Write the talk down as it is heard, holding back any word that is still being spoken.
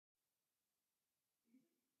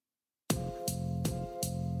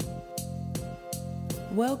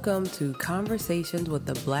Welcome to Conversations with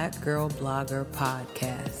the Black Girl Blogger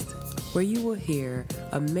podcast, where you will hear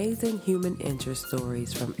amazing human interest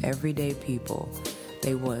stories from everyday people.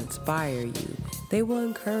 They will inspire you, they will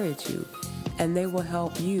encourage you, and they will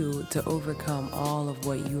help you to overcome all of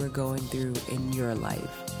what you are going through in your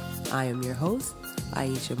life. I am your host,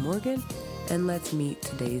 Aisha Morgan, and let's meet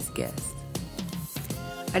today's guest.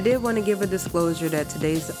 I did want to give a disclosure that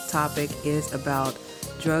today's topic is about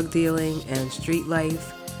drug dealing and street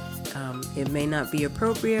life. It may not be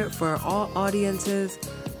appropriate for all audiences,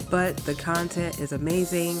 but the content is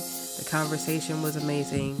amazing, the conversation was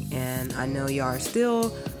amazing, and I know y'all are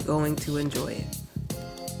still going to enjoy it.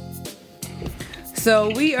 So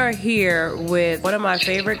we are here with one of my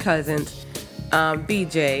favorite cousins,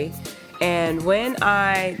 BJ, and when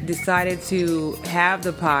I decided to have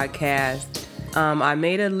the podcast, I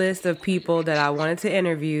made a list of people that I wanted to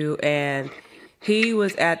interview, and he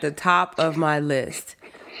was at the top of my list.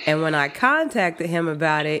 And when I contacted him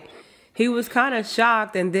about it, he was kind of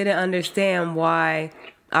shocked and didn't understand why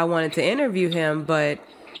I wanted to interview him. But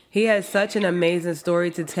he has such an amazing story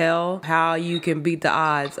to tell, how you can beat the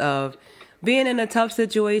odds of being in a tough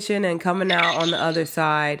situation and coming out on the other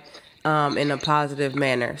side in a positive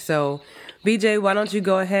manner. So, BJ, why don't you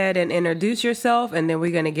go ahead and introduce yourself, and then we're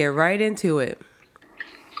going to get right into it.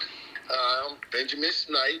 I'm Benjamin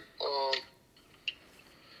Snipe,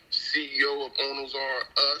 CEO of Owners Are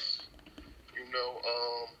Us.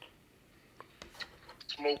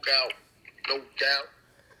 Smoke out, no doubt.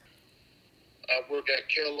 I work at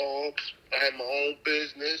Kellogg's. I have my own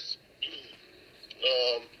business.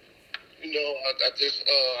 I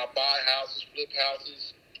buy houses, flip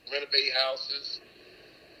houses, renovate houses,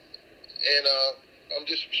 and I'm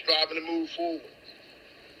just striving to move forward.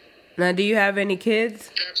 Now, do you have any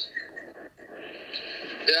kids?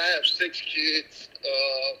 Yeah, I have 6 kids.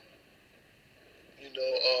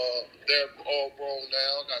 They're all grown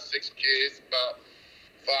now. I got 6 kids, about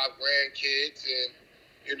 5 grandkids, and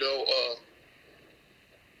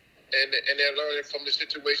and they're learning from the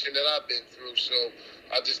situation that I've been through. So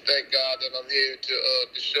I just thank God that I'm here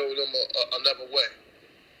to show them another way.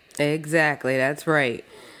 Exactly, that's right.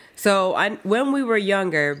 So when we were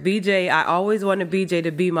younger, I always wanted BJ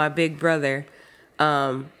to be my big brother,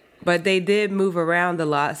 but they did move around a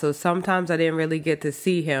lot, so sometimes I didn't really get to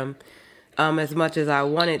see him as much as I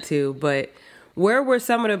wanted to. But where were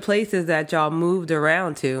some of the places that y'all moved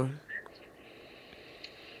around to?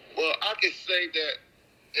 Well, I could say that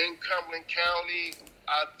in Cumberland County,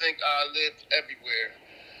 I think I lived everywhere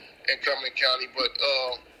in Cumberland County. But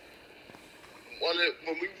when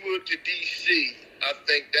we moved to D.C., I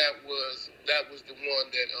think that was the one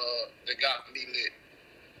that got me lit.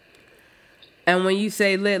 And when you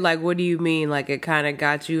say lit, like, what do you mean? Like, it kind of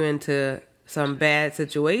got you into some bad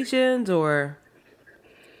situations, or?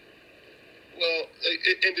 Well,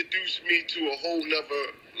 it introduced me to a whole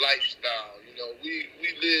nother lifestyle. We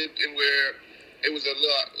lived in where it was a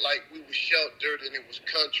lot like we were sheltered and it was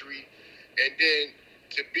country, and then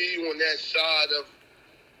to be on that side of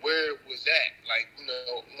where it was at,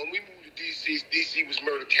 when we moved to DC was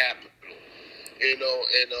murder capital, and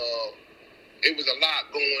it was a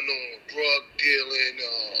lot going on, drug dealing,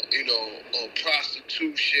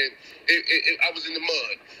 prostitution. I was in the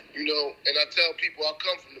mud, and I tell people I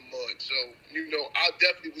come from the mud, so, I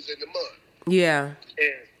definitely was in the mud. Yeah.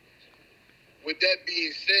 And with that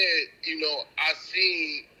being said, I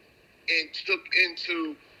seen and took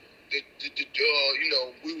into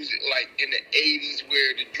we was like in the 80s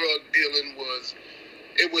where the drug dealing was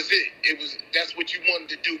that's what you wanted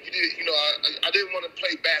to do. You did, I didn't want to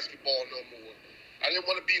play basketball no more. I didn't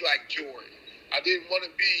want to be like Jordan. I didn't want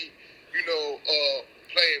to be,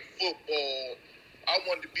 playing football. I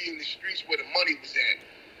wanted to be in the streets where the money was at,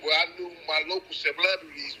 where I knew my local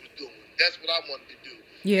celebrities was doing. That's what I wanted to do.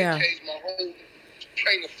 Yeah. It changed my whole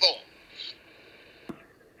train of thought.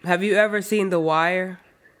 Have you ever seen The Wire?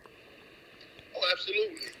 Oh,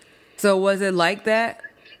 absolutely. So was it like that?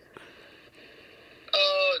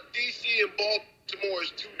 D.C. and Baltimore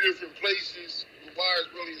is 2 different places. The Wire is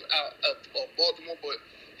really out of Baltimore, but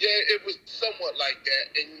yeah, it was somewhat like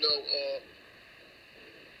that. And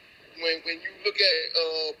when you look at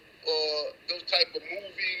those type of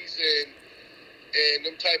movies and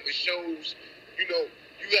them type of shows, you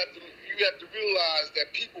have to realize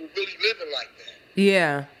that people really living like that.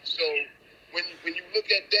 Yeah. So when you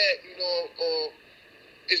look at that,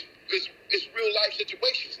 it's real life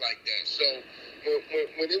situations like that. So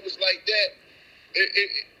when it was like that,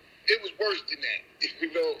 it was worse than that.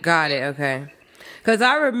 Got it. Okay. Because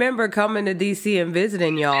I remember coming to D.C. and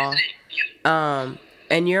visiting y'all,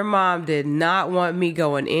 and your mom did not want me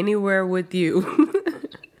going anywhere with you.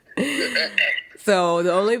 So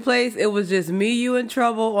the only place, it was just me, you, and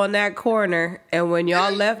Trouble on that corner. And when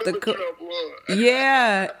y'all left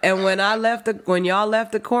yeah, and when y'all left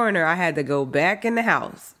the corner, I had to go back in the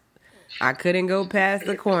house. I couldn't go past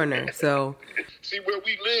the corner. So see, where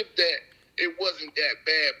we lived at, it wasn't that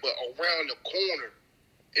bad, but around the corner,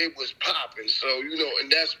 it was popping. So,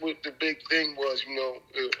 and that's what the big thing was,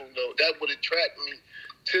 that would attract me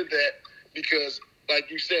to that because, like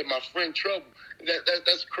you said, my friend Trouble,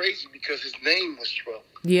 that's crazy because his name was Trouble.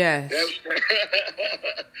 Yes.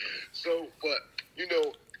 So, but,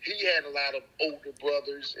 he had a lot of older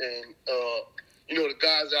brothers and, the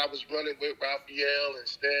guys that I was running with, Raphael and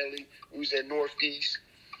Stanley, who was in Northeast,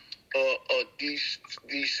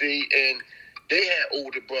 DC, and they had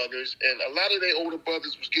older brothers, and a lot of their older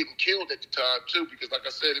brothers was getting killed at the time, too, because, like I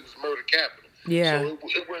said, it was murder capital. Yeah. So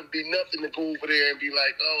it wouldn't be nothing to go over there and be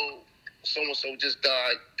like, oh, so-and-so just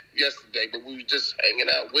died yesterday, but we were just hanging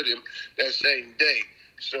out with him that same day.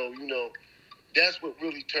 So, that's what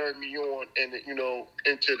really turned me on and,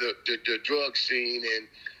 into the drug scene, and,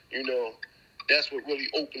 that's what really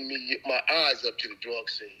opened my eyes up to the drug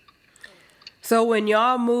scene. So when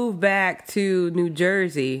y'all moved back to New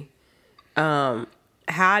Jersey, how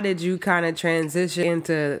did you kind of transition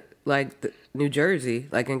into New Jersey,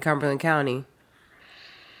 like in Cumberland County?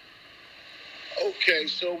 Okay,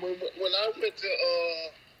 so when I went to,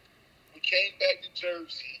 we came back to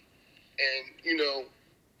Jersey, and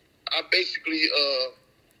I basically,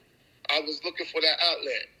 I was looking for that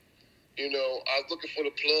outlet. I was looking for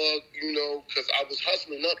the plug, because I was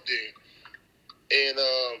hustling up there. And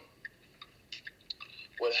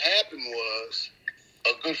what happened was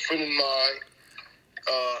a good friend of mine,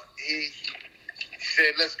 he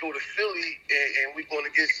said, let's go to Philly and we're going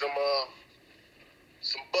to get some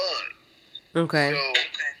bud. Okay. So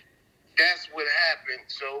that's what happened.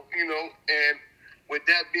 So, and with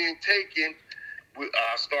that being taken,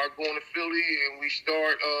 I started going to Philly and we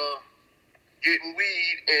start getting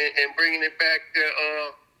weed and bringing it back to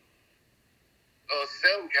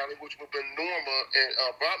Selden County, which would have been Norma and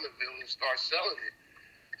Brotmanville, and start selling it.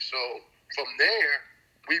 So from there,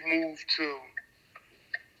 we moved to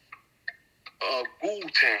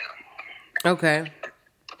Goultown. Okay.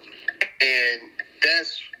 And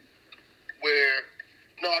that's where,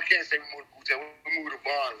 no, I can't say we moved to Goultown. We moved to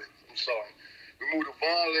Vineland. I'm sorry. We moved to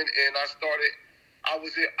Vineland, and I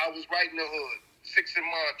was right in the hood. 6 in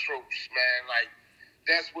Montrose, man. Like,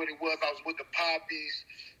 that's what it was. I was with the Poppies,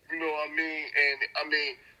 you know what I mean? And,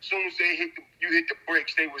 as soon as you hit the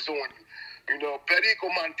brakes, they was on you. Perico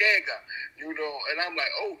Montega, and I'm like,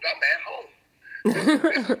 oh, I'm at home.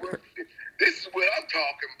 This is what I'm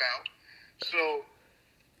talking about. So,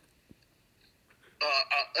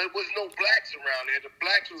 it was no blacks around there. The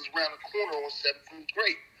blacks was around the corner on 7th and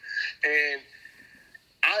Great. And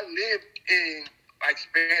I lived in,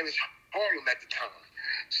 Spanish Harlem at the time.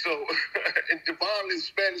 So, in Devon,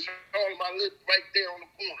 Spanish Harlem, I lived right there on the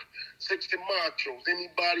corner. 6th and Montrose.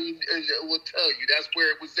 Anybody will tell you that's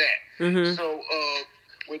where it was at. Mm-hmm. So,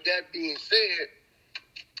 with that being said,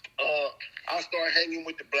 I started hanging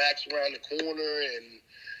with the blacks around the corner, and,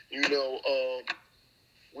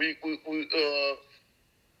 we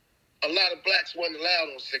a lot of blacks wasn't allowed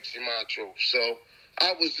on 6th and Montrose. So,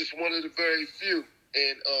 I was just one of the very few.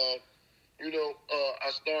 And, I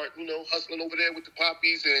started, hustling over there with the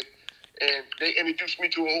Poppies, and they introduced me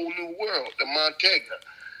to a whole new world, the Montega,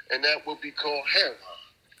 and that would be called heroin.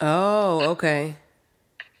 Oh, okay.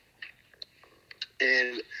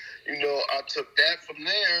 And, I took that from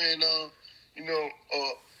there, and,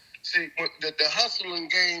 see, the hustling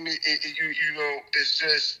game,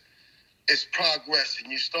 it's progressing.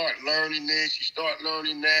 You start learning this, you start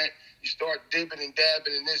learning that. You start dipping and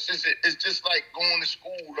dabbing in this. It's just like going to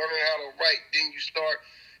school, learning how to write. Then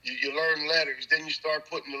you learn letters. Then you start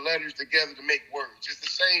putting the letters together to make words. It's the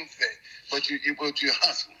same thing, but you're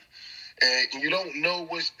hustling. And you don't know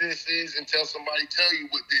what this is until somebody tell you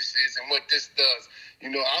what this is and what this does.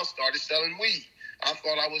 I started selling weed. I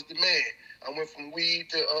thought I was the man. I went from weed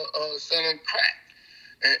to selling crack.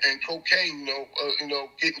 And cocaine,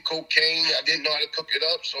 getting cocaine. I didn't know how to cook it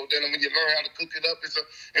up. So then when you learn how to cook it up, it's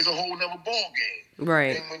a whole nother ball game.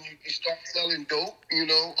 Right. And when you start selling dope, you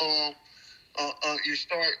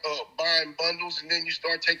start buying bundles, and then you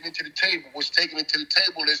start taking it to the table. What's taking it to the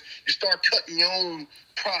table is you start cutting your own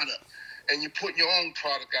product, and you put your own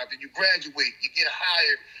product out there. You graduate, you get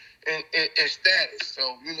higher in status.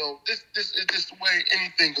 So, this is just the way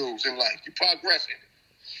anything goes in life. You're progressing.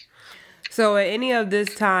 So at any of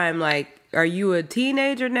this time, are you a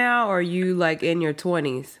teenager now, or are you, in your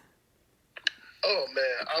 20s? Oh,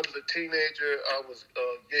 man, I was a teenager. I was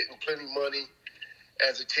getting plenty money.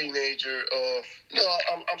 as a teenager. No,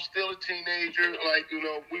 I'm still a teenager. Like, you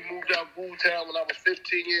know, we moved out Boo Town when I was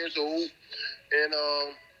 15 years old, and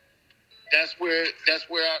that's where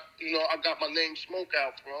I, you know, I got my name Smoke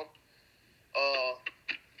Out from.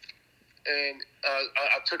 And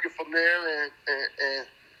I took it from there, and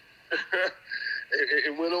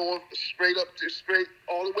it went on straight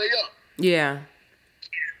all the way up. Yeah.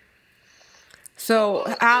 So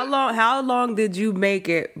how long did you make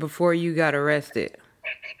it before you got arrested?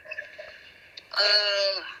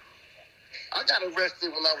 I got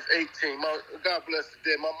arrested when I was 18. God bless the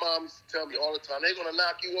dead. My mom used to tell me all the time, they're gonna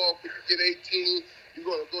knock you off when you get 18. You're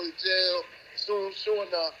gonna go to jail. Soon, sure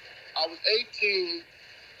enough, I was 18,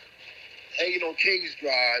 hanging on Kings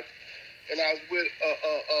Drive, and I was with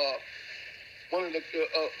one of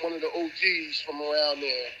the OGs from around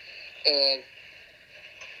there, and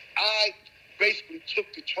I basically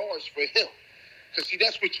took the charge for him. Cause see,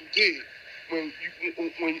 that's what you did when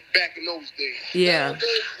back in those days. Yeah.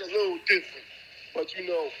 Nowadays it's a little different, but you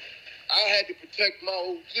know, I had to protect my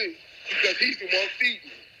OG because he's the one feeding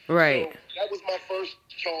me. Right. So that was my first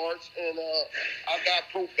charge, and I got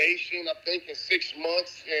probation, I think, in 6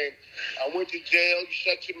 months, and I went to jail. You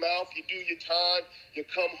shut your mouth, you do your time, you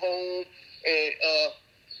come home, and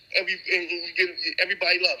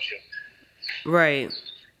everybody loves you. Right.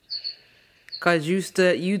 Cause you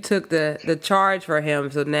took the charge for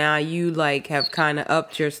him, so now you like have kind of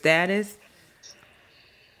upped your status.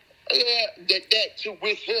 Yeah, that too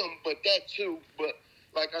with him, but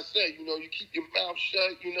like I said, you know, you keep your mouth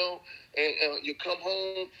shut, you know, and you come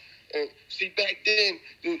home. And see, back then,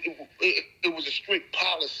 it was a strict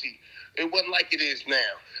policy. It wasn't like it is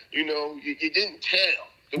now. You know, you didn't tell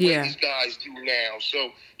the way these guys do now.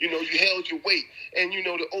 So, you know, you held your weight. And, you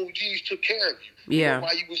know, the OGs took care of you. Yeah. You know,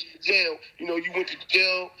 while you was in jail, you know, you went to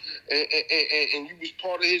jail and you was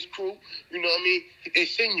part of his crew. You know what I mean? They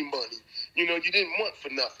send you money. You know, you didn't want for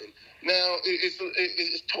nothing. Now, it's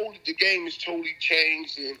totally, the game has totally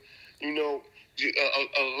changed. And, you know,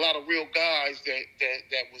 a lot of real guys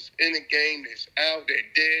that was in the game that's out, they're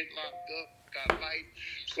dead, locked up, got life.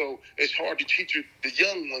 So it's hard to teach the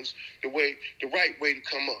young ones the right way to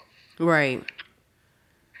come up. Right.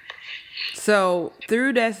 So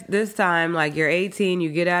through this time, like you're 18, you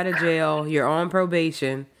get out of jail, you're on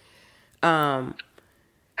probation. How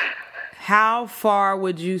far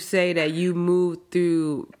would you say that you moved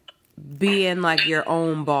through being like your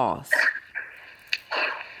own boss?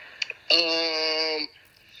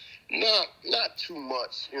 Not too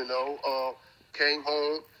much, you know. Came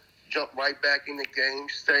home, jumped right back in the game,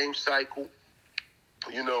 same cycle,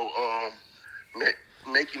 you know,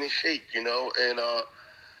 making it shake, you know. And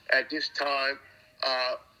at this time,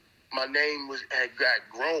 my name had got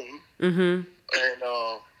grown, and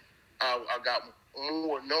I got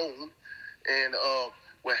more known. And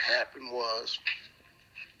what happened was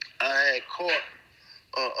I had caught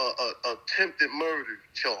a attempted murder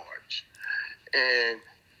charge, and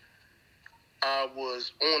I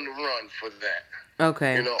was on the run for that.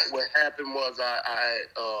 Okay. You know, what happened was I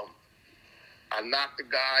knocked the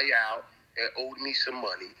guy out and owed me some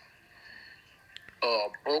money.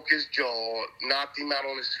 Broke his jaw, knocked him out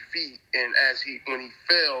on his feet, and when he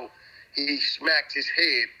fell, he smacked his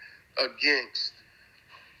head against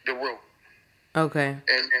the road. Okay.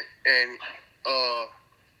 And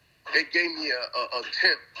they gave me a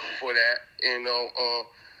tip for that, you know,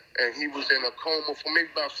 and he was in a coma for maybe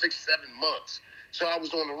about 6-7 months. So I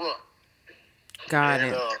was on the run. Got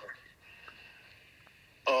it.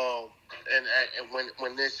 And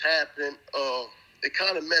when this happened, it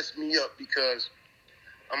kind of messed me up because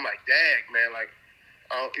I'm like, dag, man, like,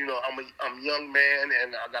 you know, I'm a young man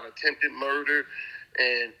and I got attempted murder,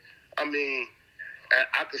 and I mean,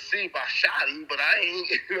 I could see if I shot him, but I ain't.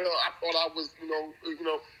 You know, I thought I was, you know.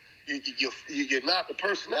 You knock a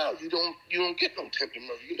person out, you don't get no attempted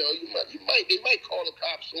murder. You know, they might call the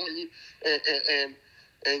cops on you,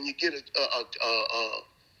 and you get a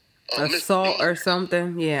assault or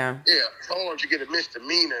something. Yeah, assault, you get a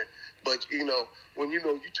misdemeanor. But you know, when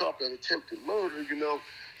you're talking attempted murder, you know,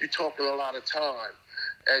 you're talking a lot of time.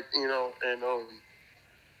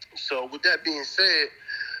 So with that being said,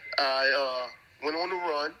 I went on the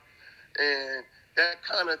run, and that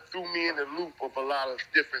kind of threw me in the loop of a lot of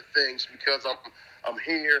different things because I'm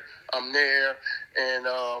here, I'm there, and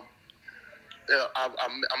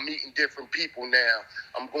I'm meeting different people now.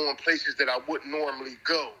 I'm going places that I wouldn't normally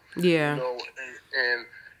go. Yeah. You know, and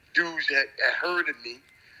dudes had heard of me,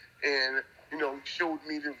 and you know, showed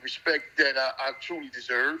me the respect that I truly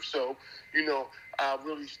deserve. So, you know, I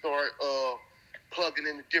really start plugging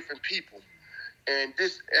into different people. And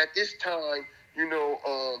at this time, you know,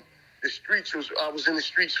 I was in the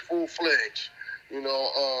streets full-fledged. You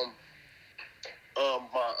know,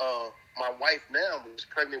 my wife now was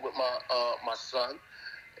pregnant with my son,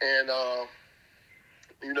 and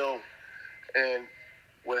you know, and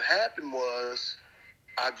what happened was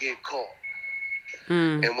I get caught,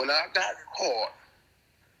 and when I got caught,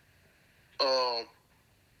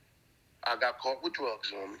 I got caught with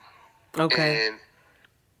drugs on me. Okay. And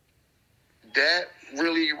that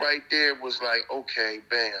really right there was like, okay,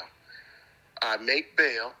 bam. I make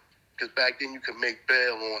bail, because back then you could make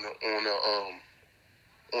bail on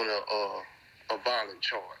a violent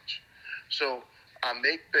charge. So I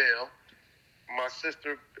make bail. My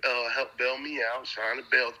sister helped bail me out, sign the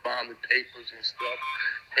bail, bond the papers and stuff.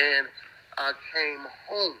 And I came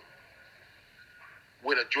home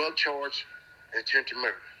with a drug charge and attempted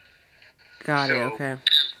murder. Got it, okay.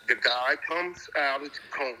 The guy comes out of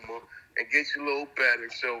coma and gets a little better,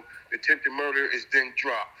 so the attempted murder is then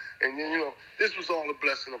dropped. And then, this was all a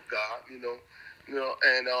blessing of God,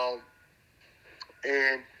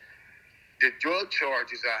 and the drug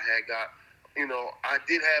charges I had got, I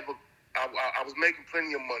did have I was making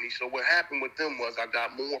plenty of money, so what happened with them was I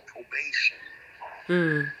got more probation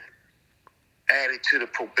added to the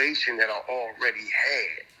probation that I already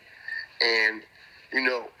had. And,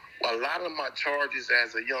 a lot of my charges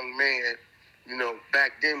as a young man,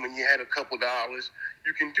 back then when you had a couple dollars,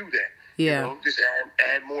 you can do that. Yeah. Just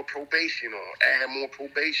add more probation on.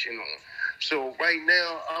 So right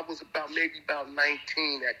now, I was maybe about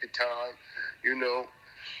 19 at the time,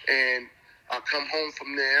 and I come home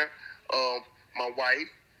from there. My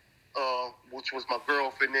wife, which was my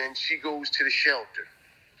girlfriend, then she goes to the shelter.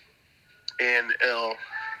 And,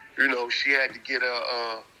 she had to get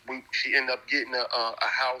she ended up getting a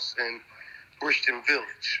house in Bristol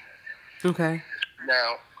Village. Okay.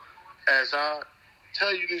 Now, as I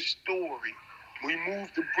tell you this story, we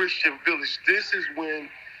moved to Bristol Village. This is when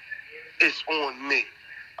it's on me.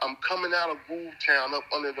 I'm coming out of Gould Town up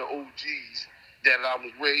under the OGs that I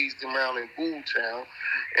was raised around in Gould Town,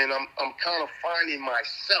 and I'm kind of finding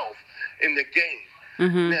myself in the game.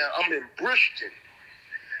 Mm-hmm. Now, I'm in Bristol,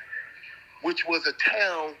 which was a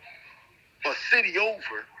city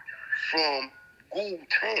over from Gould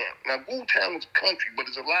Town. Now, Gould Town was country, but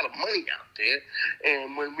there's a lot of money out there.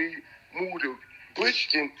 And when we moved to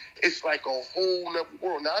Bristol, it's like a whole other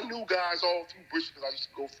world. Now, I knew guys all through Bristol because I used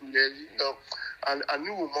to go through there. I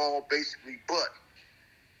knew them all basically, but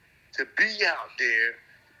to be out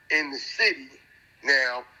there in the city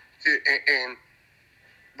now, and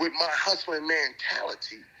with my hustling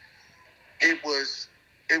mentality, it was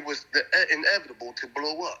inevitable to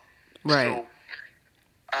blow up. Right. So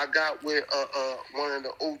I got with one of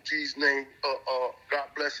the OGs named, God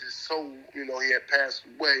bless his soul, he had passed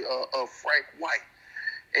away, Frank White.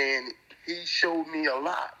 And he showed me a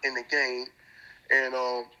lot in the game. And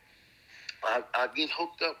I get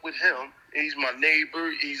hooked up with him. He's my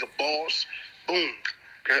neighbor. He's a boss. Boom.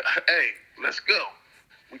 Hey, let's go.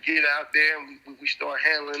 We get out there and we start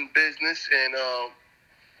handling business. And,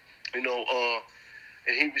 and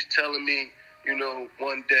he was telling me,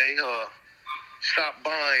 one day, stop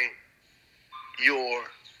buying your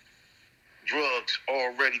drugs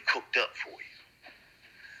already cooked up for you.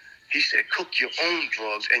 He said, cook your own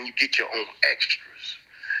drugs and you get your own extras.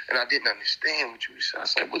 And I didn't understand what you were saying. I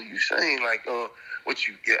said, what are you saying? Like,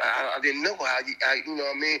 I didn't know how you know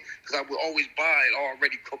what I mean? Because I would always buy it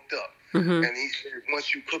already cooked up. Mm-hmm. And he said,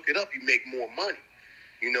 once you cook it up, you make more money.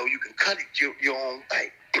 You can cut it your own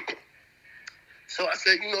way. So I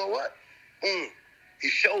said, you know what? He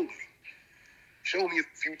showed me a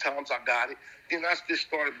few times I got it. Then I just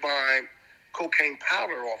started buying cocaine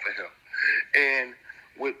powder off of him. And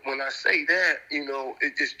when I say that,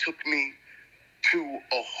 it just took me to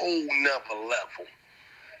a whole nother level.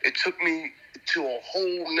 It took me to a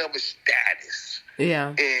whole nother status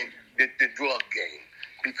in the drug game,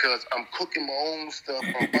 because I'm cooking my own stuff.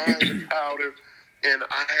 I'm buying the powder. And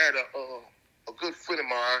I had a good friend of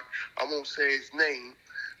mine, I won't say his name,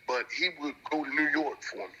 but he would go to New York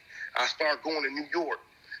for me. I started going to New York,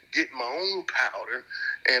 getting my own powder,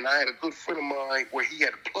 and I had a good friend of mine where he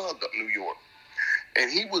had a plug up New York. And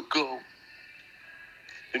he would go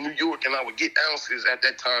to New York, and I would get ounces at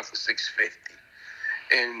that time for $6.50.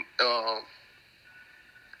 And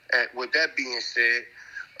with that being said,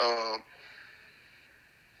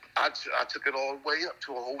 I took it all the way up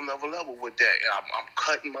to a whole nother level with that. I'm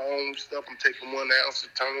cutting my own stuff. I'm taking 1 ounce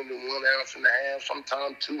and turning it to 1.5 ounces,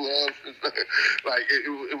 sometimes 2 ounces. Like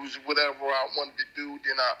it was whatever I wanted to do.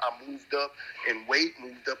 Then I moved up in weight,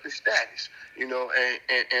 moved up in status, and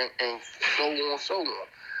so on.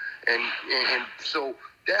 And so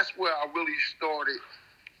that's where I really started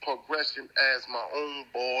progressing as my own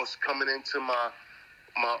boss, coming into my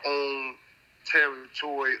own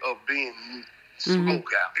territory of being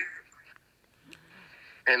smokeout.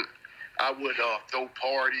 And I would throw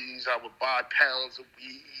parties. I would buy pounds of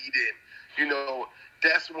weed, and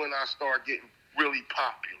that's when I started getting really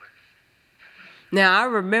popular. Now I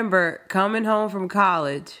remember coming home from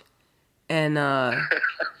college, and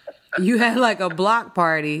you had like a block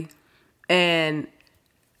party, and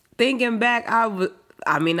thinking back, I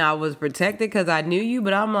was protected because I knew you,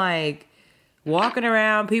 but I'm like walking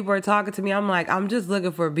around, people are talking to me. I'm like, I'm just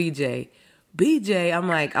looking for BJ. I'm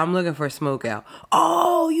like, I'm looking for Smokeout.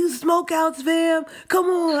 Oh, you Smokeouts, fam. Come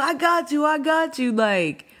on, I got you.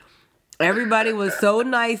 Like, everybody was so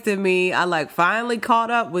nice to me. I like finally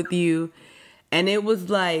caught up with you, and it was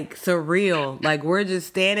like surreal. Like, we're just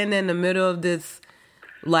standing in the middle of this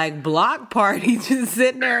like block party, just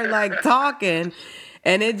sitting there like talking,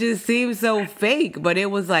 and it just seemed so fake. But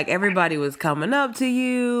it was like everybody was coming up to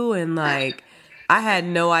you, and like I had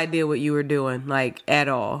no idea what you were doing, like, at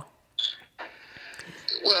all.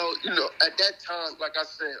 Well, at that time, like I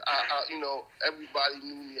said, I everybody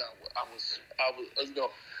knew me. I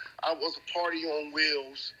was a party on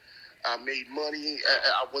wheels. I made money.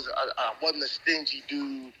 I wasn't a stingy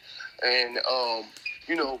dude, and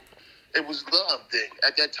it was love then.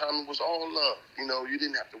 At that time, it was all love. You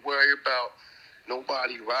didn't have to worry about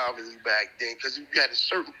nobody robbing you back then, because you had a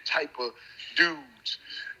certain type of dudes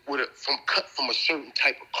cut from a certain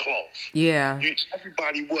type of cloth. Yeah.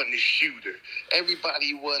 Everybody wasn't a shooter.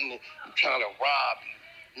 Everybody wasn't trying to rob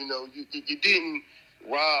you. You didn't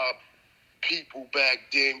rob people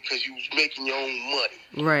back then because you was making your own money.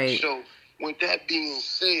 Right. So with that being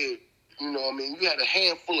said, you had a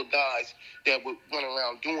handful of guys that would run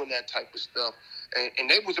around doing that type of stuff, and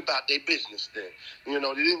they was about their business then. They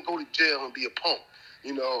didn't go to jail and be a punk.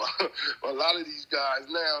 A lot of these guys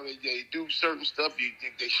now, they do certain stuff.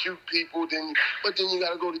 They shoot people, but then you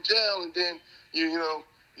got to go to jail, and then you're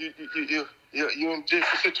in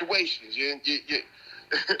different situations. You're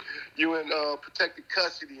in protected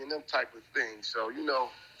custody and them type of things. So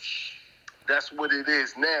that's what it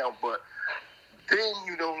is now. But then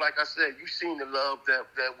like I said, you seen the love that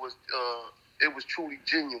was it was truly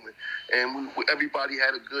genuine, and everybody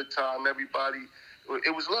had a good time. It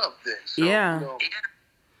was love then. So, yeah.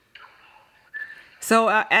 So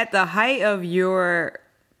at the height of your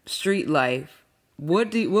street life,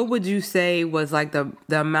 what would you say was like the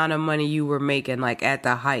amount of money you were making, like, at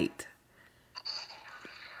the height?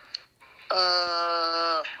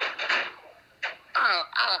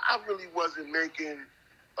 I really wasn't making.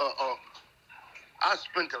 I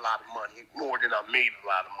spent a lot of money, more than I made a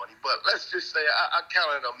lot of money. But let's just say I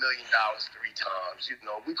counted $1 million 3 times.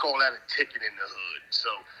 We call that a ticket in the hood.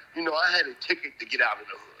 So I had a ticket to get out of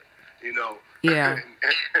the hood. Yeah.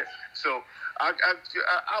 So I'm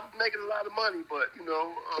making a lot of money, but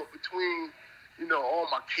between all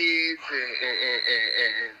my kids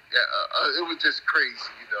and it was just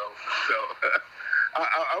crazy, So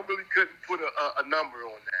I really couldn't put a number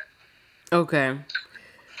on that. Okay.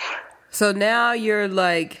 So now you're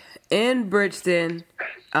like in Bridgeton.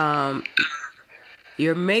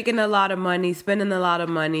 You're making a lot of money, spending a lot of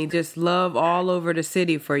money, just love all over the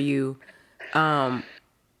city for you.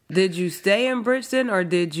 Did you stay in Bridgeton or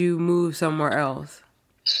did you move somewhere else?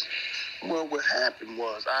 Well, what happened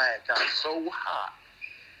was I had got so hot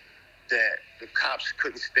that the cops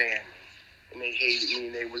couldn't stand me, and they hated me,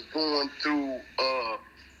 and they was going through,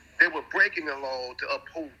 they were breaking the law to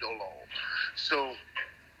uphold the law. So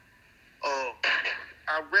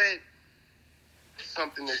I read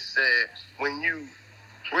something that said, when you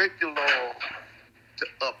break the law to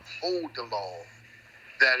uphold the law,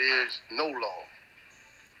 that is no law.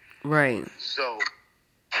 Right. So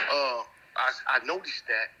I noticed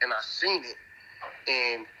that, and I seen it,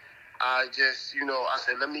 and I just, I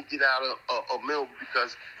said, let me get out of mill,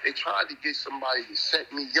 because they tried to get somebody to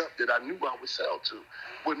set me up that I knew I would sell to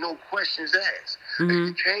with no questions asked. Mm-hmm. And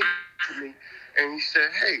he came to me, and he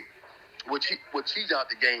said, hey, which he's out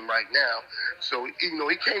the game right now. So, he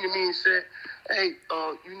came to me and said, hey,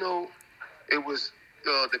 it was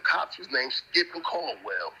the cops was named Skip and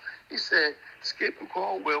Caldwell. He said, Skip and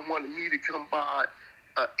Caldwell wanted me to come buy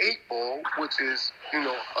an 8-ball, which is, an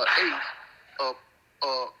eighth of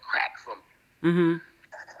crack from me. Mm-hmm.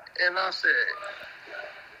 And I said,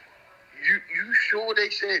 you sure they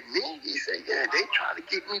said me? He said, yeah, they tried to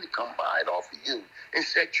get me to come buy it off of you and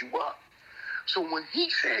set you up. So when he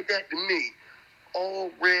said that to me,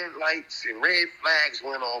 all red lights and red flags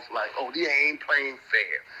went off like, oh, they ain't playing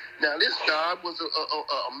fair. Now, this guy was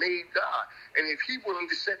a made guy. And if he wanted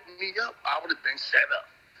to set me up, I would have been set up.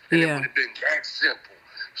 And it would have been that simple.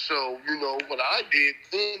 So, what I did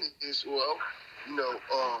then is,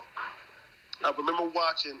 I remember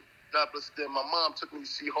watching, God bless them, my mom took me to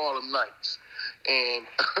see Harlem Nights. And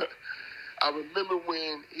I remember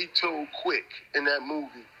when he told Quick in that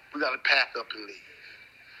movie, we got to pack up and leave.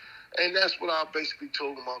 And that's what I basically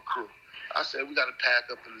told my crew. I said, we got to pack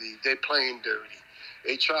up and leave. They playing dirty.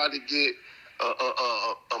 They tried to get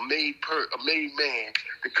a made man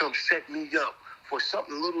to come set me up for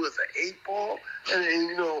something little as an 8-ball.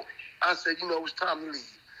 And I said, it's time to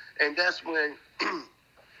leave. And that's when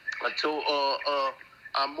I told,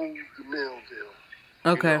 I moved to Millville.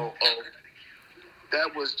 Okay.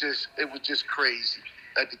 It was just crazy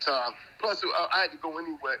at the time. Plus, I had to go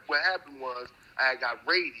anywhere. What happened was I got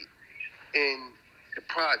raided in the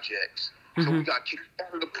projects. So we got kicked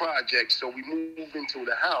out of the project, so we moved into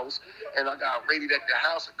the house, and I got raided at the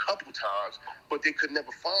house a couple times, but they could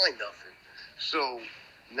never find nothing. So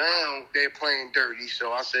now they're playing dirty,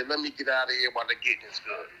 so I said, let me get out of here while the getting is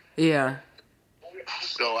good. Yeah.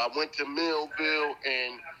 So I went to Millville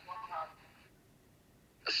and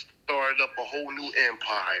started up a whole new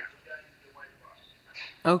empire.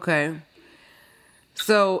 Okay.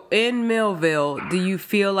 So in Millville, do you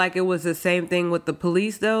feel like it was the same thing with the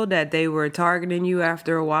police, though, that they were targeting you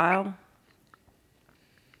after a while?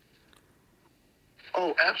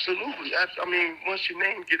 Oh, absolutely. I mean, once your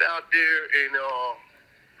name get out there, and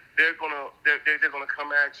they're gonna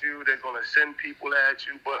come at you. They're gonna send people at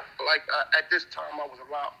you. But at this time, I was a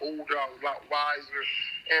lot older. I was a lot wiser,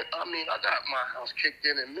 and I mean, I got my house kicked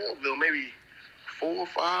in Millville maybe 4,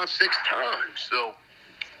 5, 6 times. So,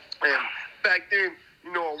 and back then,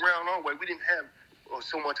 around our way, we didn't have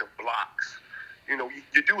so much of blocks. You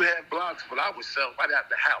do have blocks, but I would sell right out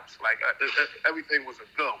the house. Like, everything was a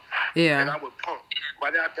go. Yeah. And I would pump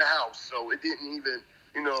right out the house. So it didn't even,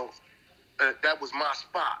 that was my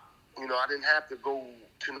spot. I didn't have to go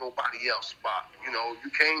to nobody else's spot. You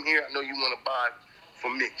came here, I know you want to buy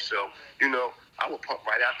from me. So, I would pump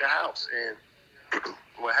right out the house. And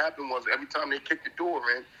what happened was every time they kicked the door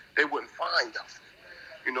in, they wouldn't find nothing.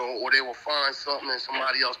 Or they will find something and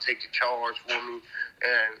somebody else take the charge for me,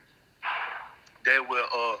 and they will,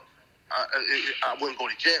 I wouldn't go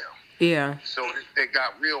to jail. Yeah. So they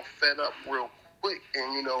got real fed up real quick,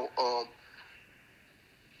 and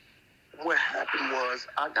what happened was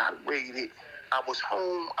I got raided. I was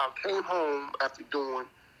home. I came home after doing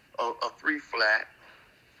a 3-flat,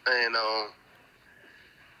 and I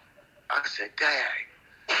said, Dad,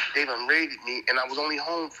 they done raided me, and I was only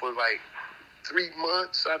home for 3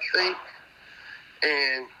 months, I think,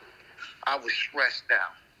 and I was stressed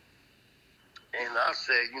out. And I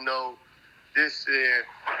said,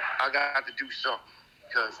 I got to do something,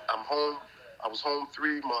 because I'm home. I was home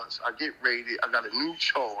 3 months. I get raided. I got a new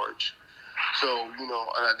charge. So,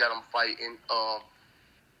 I got them fighting.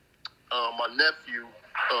 My nephew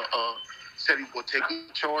said he was going to take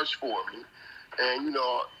the charge for me, and,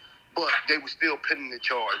 but they were still pinning the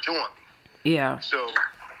charge on me. Yeah. So,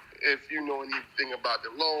 if you know anything about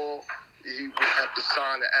the law, he would have to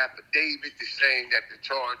sign an affidavit saying that the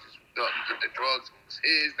charges, the drugs was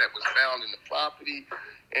his, that was found in the property,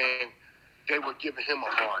 and they were giving him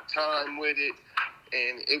a hard time with it,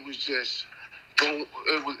 and it was just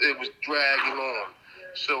it was dragging on.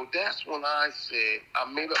 So that's when I said, I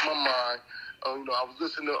made up my mind. I was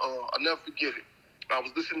listening to, I'll never forget it. I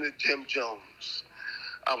was listening to Jim Jones.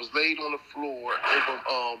 I was laid on the floor over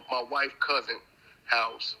my wife's cousin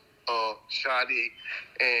house, Sade,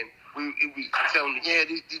 and he was telling me, yeah,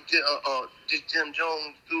 this Jim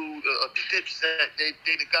Jones dude, the Dipset, they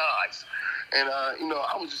the guys. And,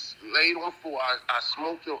 I was just laid on the floor. I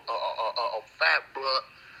smoked a fat blunt,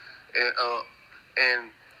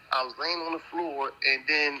 and I was laying on the floor, and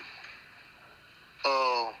then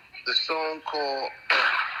the song called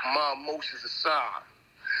My Emotions Aside.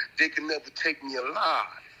 They can never take me alive.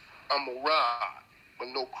 I'm a ride, but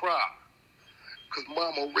no cry. Because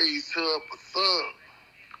mama raised her up a thug.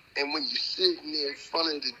 And when you're sitting there in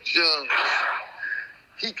front of the judge,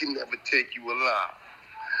 he can never take you alive.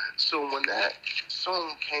 So when that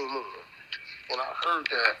song came on, and I heard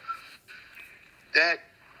that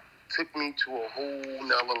took me to a whole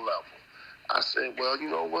nother level. I said, well, you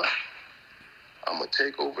know what? I'm going to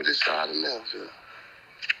take over this side of Millville.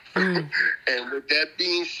 And with that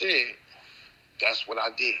being said, that's what I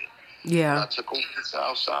did. Yeah. And I took over the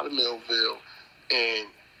south side of Millville, and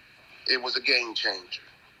it was a game changer.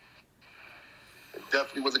 It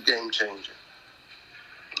definitely was a game changer.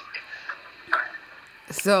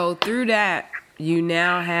 So through that, you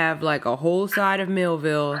now have a whole side of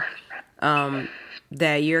Millville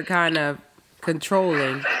that you're kind of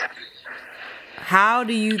controlling. How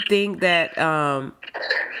do you think that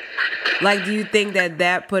Like, do you think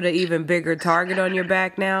that put an even bigger target on your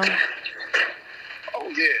back now? Oh,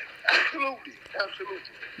 yeah. Absolutely.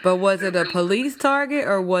 But was it a police target,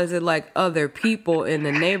 or was it like other people in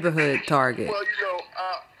the neighborhood target? Well,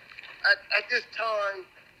 at this time,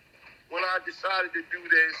 when I decided to do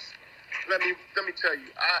this, let me tell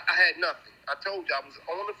you, I had nothing. I told you I was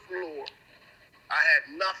on the floor. I had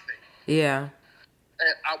nothing. Yeah.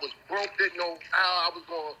 And I was broke, didn't know how I was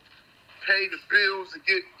going to pay the bills to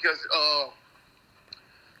get, because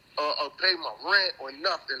pay my rent or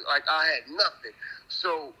nothing. Like, I had nothing.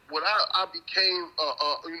 So what I became,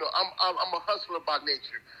 I'm a hustler by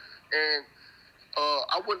nature, and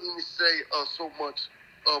I wouldn't even say so much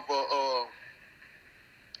of a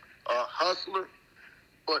hustler,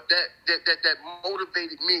 but that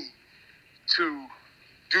motivated me to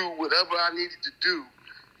do whatever I needed to do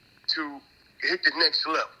to hit the next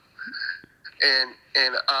level. And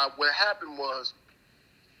what happened was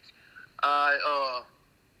I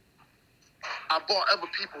brought other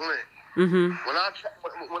people in. Mm-hmm. When I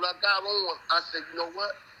got on, I said, you know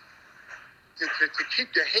what? To keep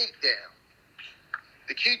the hate down,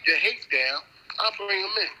 I bring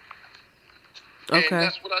them in. Okay. And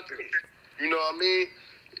that's what I did. You know what I mean?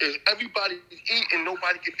 If everybody eating,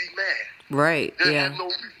 nobody can be mad. Right. They Yeah. had no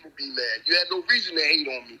reason to be mad. You had no reason to hate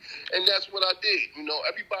on me. And that's what I did. You know,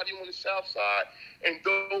 everybody on the South Side and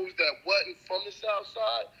those that wasn't from the South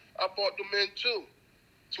Side, I brought them in too,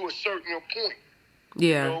 to a certain point.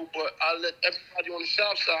 Yeah. You know, but I let everybody on the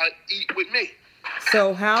South Side eat with me.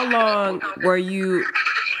 So how long were you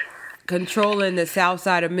controlling the South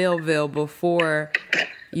Side of Millville before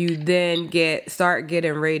you then start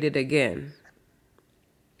getting raided again?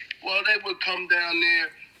 Well, they would come down there.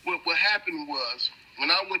 What happened was, when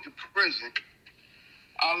I went to prison,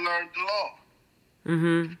 I learned the law.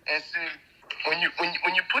 Mm-hmm. And see, when you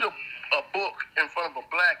put a book in front of a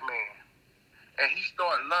black man, and he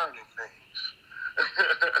started learning things,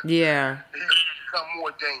 yeah, he's become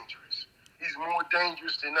more dangerous. He's more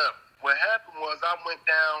dangerous than ever. What happened was, I went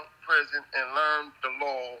down prison and learned the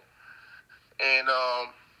law, and I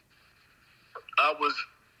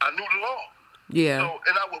knew the law. Yeah. So,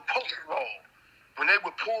 and I would quote the law. When they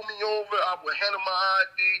would pull me over, I would hand them my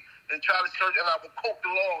ID. They try to search, and I would quote the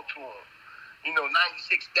law to them. You know,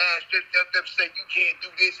 96 dash, say you can't do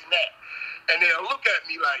this and that. And they'll look at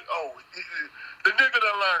me like, oh, this is the nigga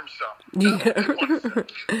that learned something.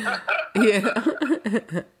 Yeah.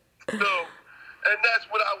 So, and that's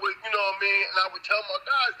what I would, you know what I mean? And I would tell my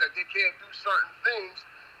guys that they can't do certain things.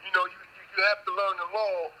 You know, you have to learn the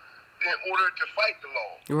law in order to fight the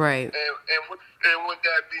law. Right. And with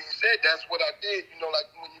that being said, that's what I did. You know, like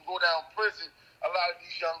when you go down prison, a lot of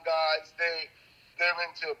these young guys, they're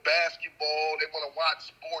into basketball. They want to watch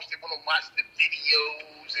sports. They want to watch the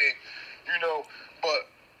videos, and you know. But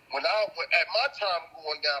at my time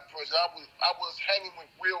going down prison, I was hanging with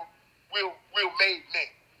real made men.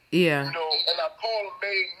 Yeah. You know, and I call them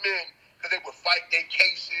made men because they would fight their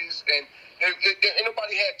cases, and ain't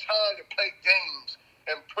nobody had time to play games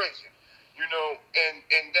in prison. You know,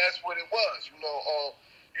 and that's what it was. You know,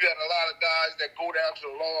 you had a lot of guys that go down to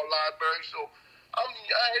the law library. So, at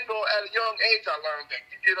a young age, I learned that.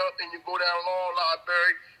 You get up and you go down to the law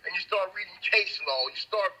library and you start reading case law. You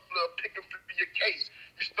start picking through your case.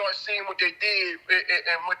 You start seeing what they did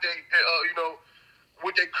and what they,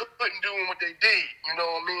 what they couldn't do and what they did. You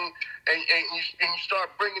know what I mean? And you start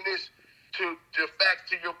bringing this to the facts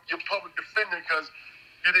to your public defender because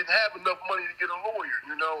you didn't have enough money to get a lawyer.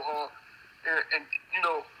 You know, and you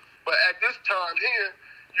know, but at this time here,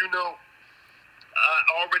 you know,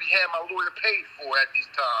 I already had my lawyer paid for at this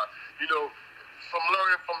time. You know, from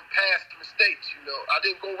learning from past mistakes. You know, I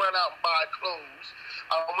didn't go run out and buy clothes.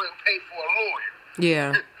 I went and paid for a lawyer.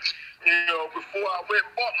 Yeah. You know, before I went and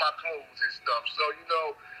bought my clothes and stuff. So, you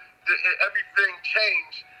know, everything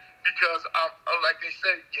changed because, like they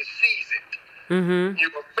said, you're seasoned. Mm-hmm.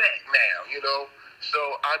 You're a vet now, you know. So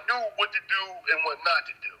I knew what to do and what not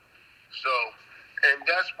to do. So, and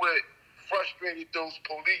that's what frustrated those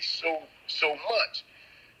police so much.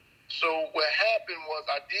 So what happened was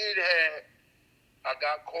I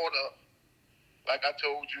got caught up, like I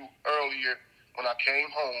told you earlier, when I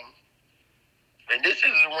came home. And this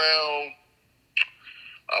is around,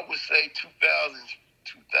 I would say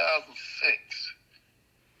 2006.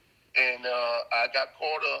 And I got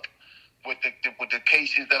caught up with the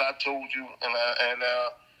cases that I told you, and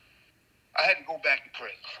I had to go back to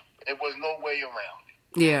prison. There was no way around it.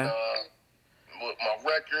 Yeah. With my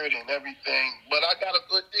record and everything. But I got a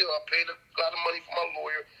good deal. I paid a lot of money for my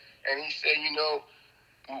lawyer, and he said, you know,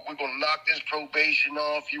 we're going to knock this probation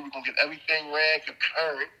off you. We're going to get everything ran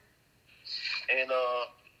concurrent. And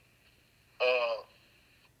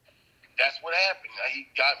that's what happened. He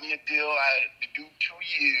got me a deal. I had to do 2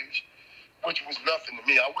 years, which was nothing to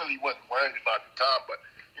me. I really wasn't worried about the time, but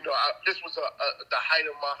this was the height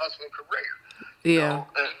of my hustling career. Yeah.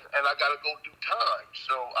 And I got to go do time.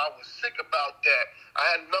 So I was sick about that. I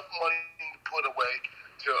had enough money to put away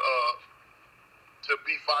to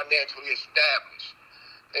be financially established.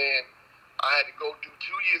 And I had to go do 2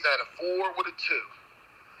 years. I had a 4 with a 2.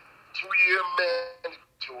 2-year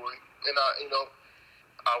mandatory. And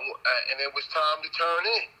and it was time to turn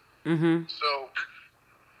in. Mm-hmm. So,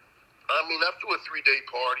 I threw a 3-day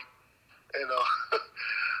party. And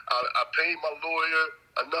I paid my lawyer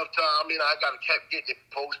enough time. I kept getting it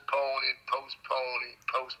postponed.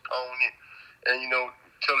 And,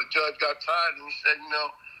 till the judge got tired and he said,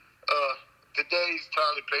 today's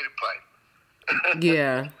time to pay the pipe.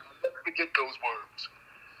 Yeah. Never forget those words.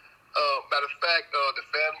 Matter of fact, the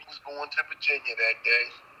family was going to Virginia that day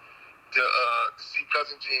to see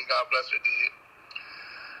Cousin Jean, God bless her, did.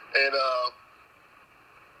 And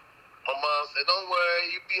my mom said, don't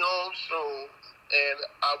worry, you'll be home soon. And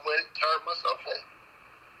I went and turned myself in.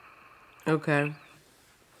 Okay.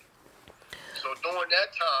 So during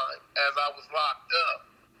that time, as I was locked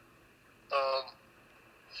up,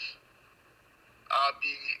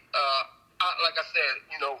 like I said,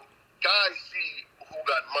 guys see who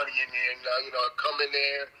got money in there. I come in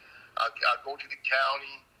there, I go to the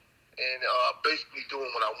county, and basically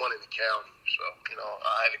doing what I want in the county. So,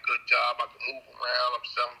 I had a good job. I could move around. I'm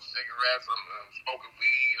selling cigarettes. I'm smoking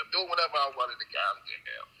weed. I'm doing whatever I want in the county.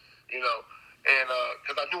 And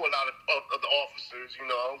because I knew a lot of the officers, you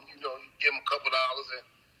give them a couple dollars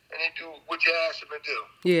and they do what you ask them to do.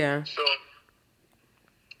 Yeah. So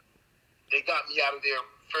they got me out of there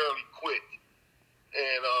fairly quick.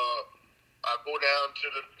 And I go down to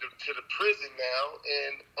the prison now,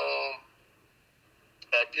 and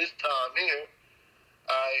at this time here,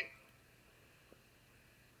 I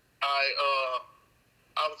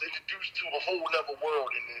was introduced to a whole other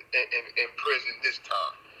world in prison this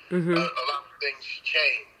time. Mm-hmm. A lot of things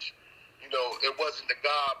changed. It wasn't the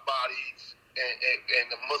God bodies and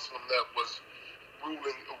the Muslim that was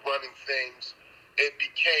running things. It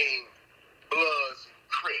became Bloods and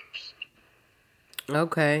Crips.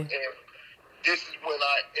 Okay. And this is when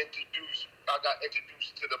I got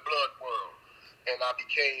introduced to the blood world, and I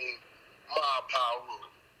became mob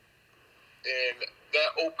power. And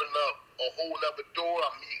that opened up a whole other door.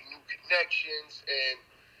 I meet new connections, and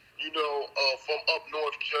from up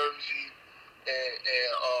North Jersey, and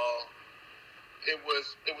it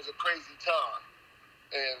was a crazy time.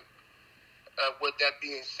 And with that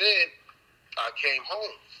being said, I came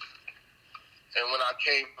home, and when I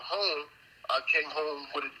came home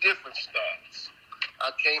with a different status.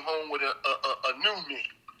 I came home with a new me.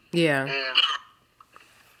 Yeah. And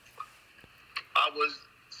I was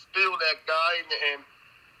still that guy, and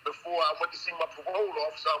before I went to see my parole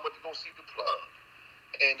officer, I went to go see the plug.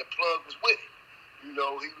 And the plug was with him. He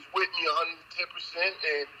was with me 110%,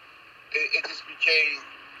 and it just became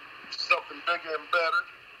something bigger and better.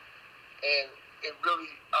 And I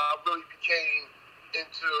really became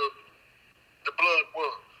into the blood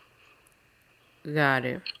world. Got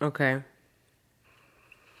it. Okay.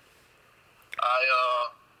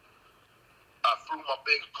 I flew my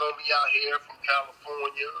big homie out here from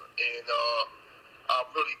California, and I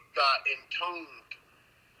really got in tune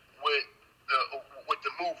with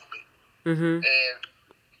the movement. Mm-hmm. And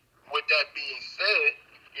with that being said,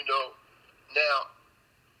 now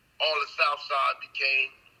all the South Side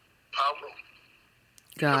became power.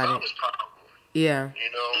 Got it. I was power. Yeah.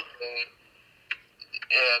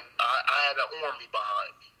 And I had an army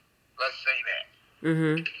behind me. Let's say that.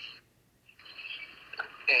 Mm-hmm.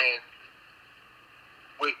 And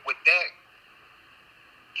with that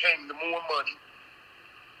came the more money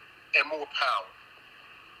and more power.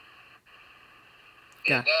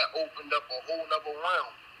 Yeah. And that opened up a whole other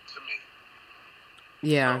realm to me.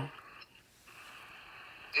 Yeah.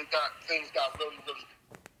 Things got really, really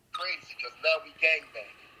crazy because now we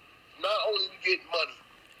gangbang. Not only we get money,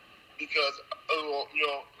 because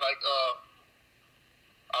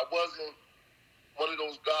I wasn't one of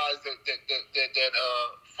those guys that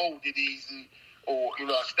folded easy, or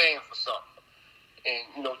I stand for something,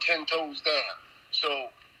 and 10 toes down. So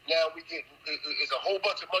now it's a whole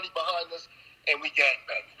bunch of money behind us, and we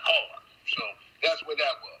gangbang hard. So that's where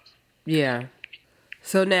that was. Yeah.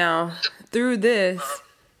 So now through this,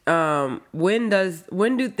 when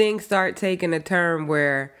do things start taking a turn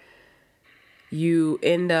where you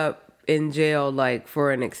end up in jail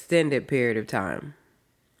for an extended period of time?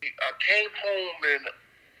 I came home in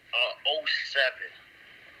 07.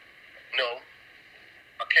 No,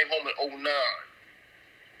 I came home in '09.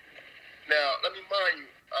 Now, let me mind you,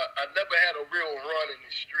 I never had a real run in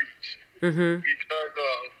the streets. Because,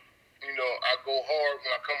 I go hard.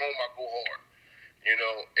 When I come home, I go hard.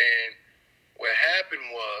 And what happened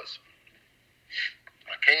was,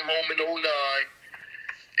 I came home in '09,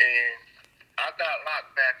 and I got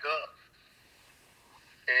locked back up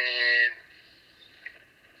in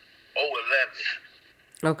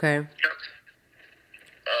 '11. Okay.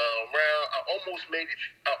 I almost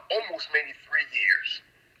made it 3 years,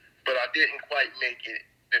 but I didn't quite make it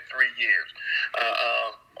the 3 years.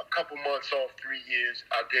 A couple months off 3 years,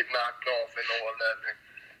 I get knocked off in '11,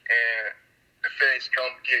 and the feds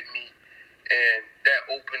come get me, and that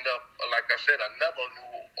opened up, like I said, I never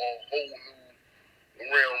knew a whole new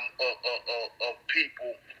realm of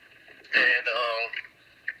people, and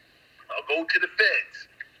I'll go to the feds.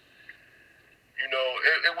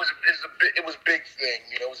 It was a big thing.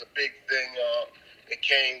 It was a big thing. It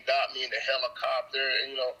got me in the helicopter,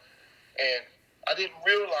 and I didn't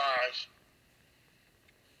realize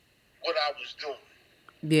what I was doing.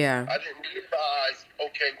 Yeah. I didn't realize,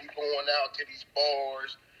 okay, we going out to these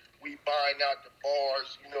bars, we buying out the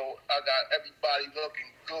bars, I got everybody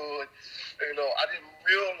looking good. I didn't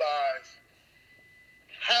realize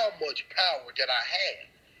how much power that I had.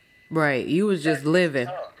 Right, you was just living.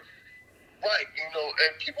 Right,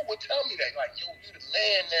 and people would tell me that, like, yo, you the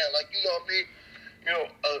man now, like, you know what I mean?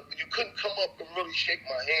 You couldn't come up and really shake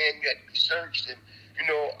my hand. You had to be searched, and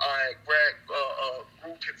I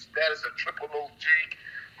grew to the status of triple OG,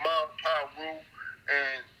 Mom Peru,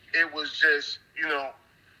 and it was just,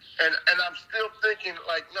 and I'm still thinking,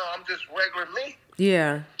 like, no, I'm just regular me.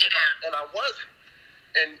 Yeah. And I wasn't,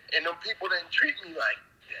 and them people didn't treat me like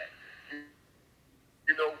that.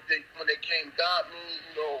 When they came got me,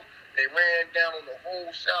 they ran down on the whole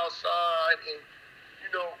South Side, and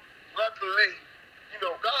luckily,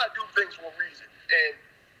 God do things for a reason. And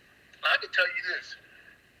I can tell you this: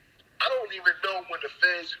 I don't even know when the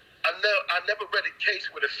feds. I never read a case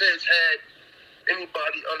where the feds had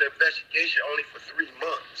anybody under investigation only for 3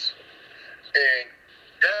 months, and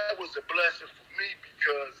that was a blessing for me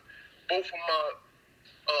because both of my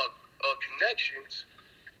connections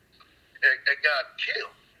got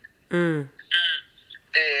killed.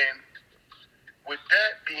 And with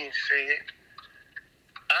that being said,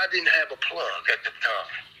 I didn't have a plug at the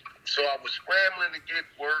time. So I was scrambling to get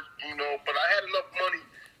work, but I had enough money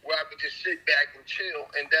where I could just sit back and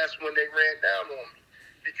chill, and that's when they ran down on me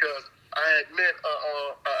because I had met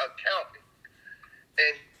an accountant,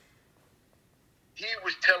 and he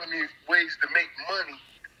was telling me ways to make money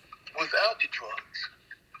without the drugs.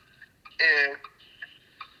 And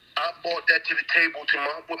I brought that to the table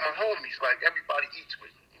with my homies. Like, everybody eats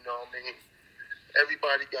with me, you know what I mean?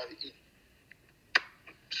 Everybody got to eat.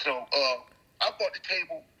 So I brought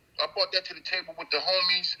that to the table with the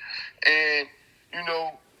homies, and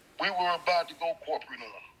we were about to go corporate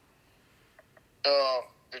on them.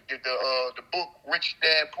 The book Rich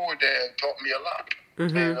Dad Poor Dad taught me a lot.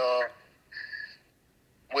 And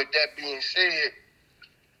with that being said,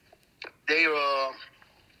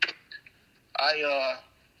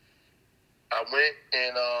 I went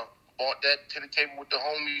and brought that to the table with the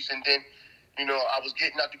homies, and then I was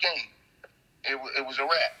getting out the game. It was a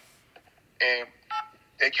wrap, and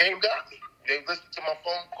they came got me. They listened to my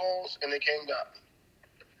phone calls, and they came got me.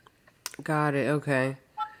 Got it. Okay.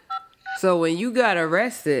 So when you got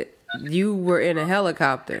arrested, you were in a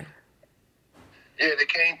helicopter. Yeah, they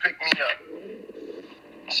came pick me up,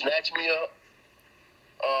 snatched me up,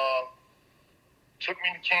 took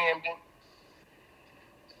me to Camden,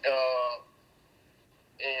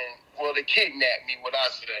 and they kidnapped me, what I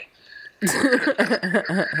say. And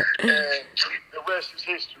the rest is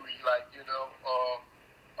history. Like,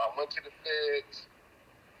 I went to the feds,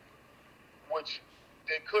 which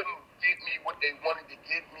they couldn't get me what they wanted to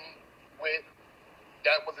get me with.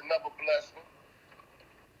 That was another blessing.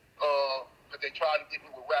 But they tried to get me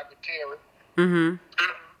with racketeering.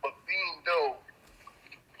 But being though,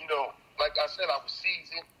 like I said, I was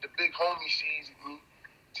seasoned. The big homie seasoned me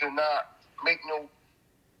to not make no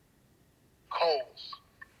calls,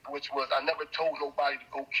 which was I never told nobody to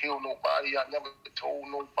go kill nobody. I never told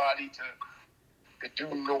nobody to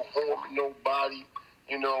do no harm to nobody,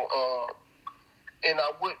 and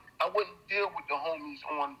I wouldn't deal with the homies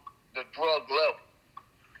on the drug level.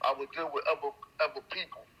 I would deal with other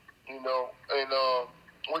people, and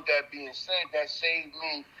with that being said, that saved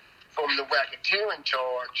me from the racketeering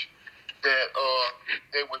charge that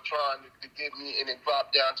they were trying to get me, and it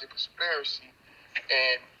dropped down to conspiracy.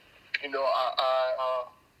 And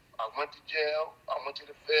I went to jail. I went to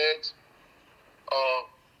the feds.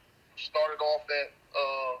 started off at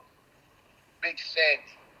Big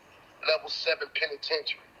Sandy, level 7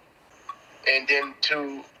 penitentiary. And then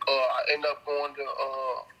I ended up going to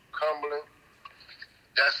Cumberland.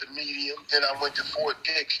 That's a medium. Then I went to Fort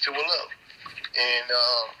Dix to a low. And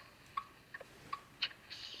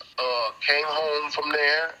came home from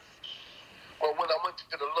there. Well, when I went to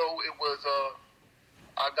the low, it was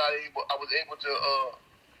I was able to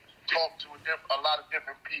talk to a lot of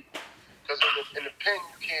different people. Because in the pen,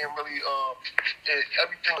 you can't really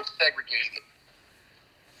everything is segregated.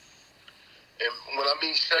 And when I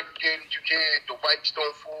mean segregated, the whites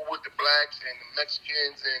don't fool with the blacks and the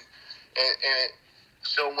Mexicans, and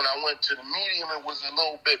so when I went to the medium, it was a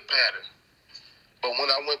little bit better. But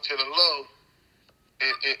when I went to the low,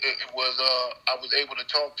 it was I was able to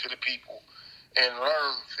talk to the people and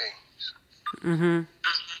learn things. Mm-hmm.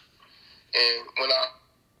 And when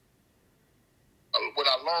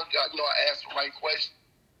I learned, I asked the right questions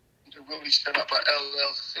to really set up an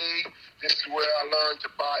LLC. This is where I learned to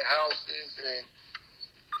buy houses and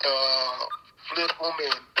flip them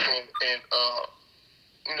and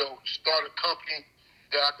start a company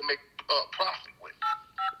that I can make profit with.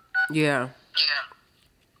 Yeah.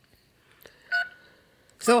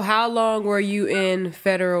 So how long were you in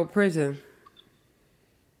federal prison?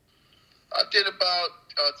 I did about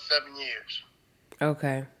 7 years.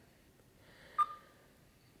 Okay.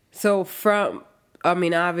 So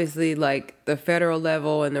obviously, like, the federal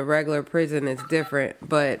level and the regular prison is different,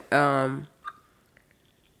 but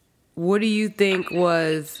what do you think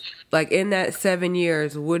was, like, in that 7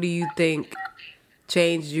 years, what do you think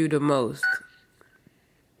changed you the most?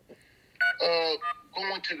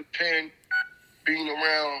 Going to the pen, being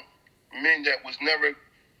around men that was never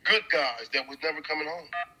good guys, that was never coming home.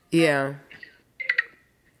 Yeah.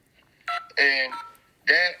 And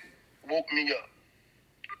that woke me up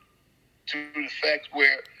to the fact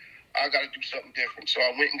where I got to do something different. So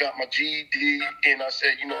I went and got my GED, and I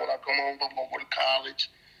said, when I come home, I'm going to go to college.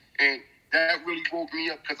 And that really woke me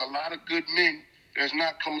up, because a lot of good men that's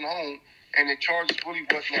not coming home, and the charges really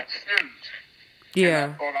wasn't that serious. Yeah.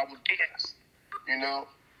 And I thought I was blessed,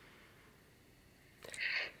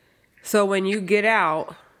 So when you get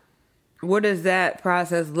out, what does that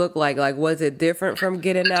process look like? Like, was it different from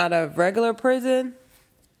getting out of regular prison?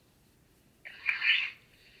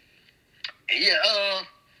 Yeah,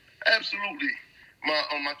 absolutely.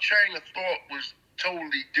 My train of thought was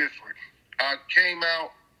totally different. I came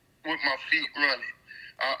out with my feet running.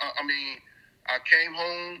 I came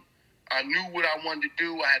home. I knew what I wanted to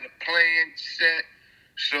do. I had a plan set.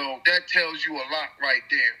 So that tells you a lot right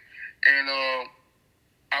there. And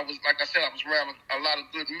I was around a lot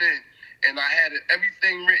of good men, and I had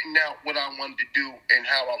everything written out, what I wanted to do and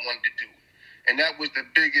how I wanted to do it. And that was the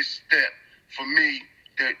biggest step for me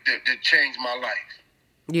to change my life.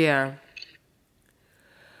 Yeah.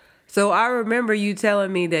 So I remember you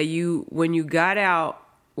telling me that when you got out,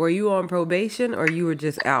 were you on probation or you were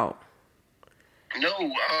just out? No,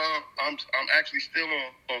 I'm actually still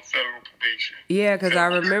on federal probation. Yeah, because I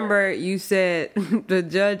remember you said the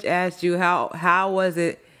judge asked you how was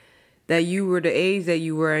it that you were the age that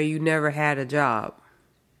you were and you never had a job.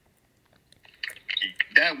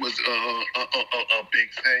 That was a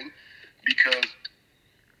big thing, because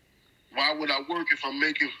why would I work if I'm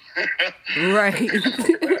making... Right.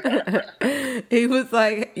 He was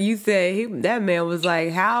like, you said, that man was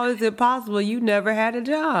like, how is it possible you never had a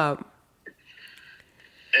job?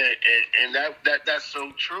 And that's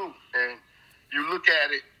so true. And you look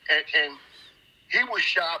at it, and he was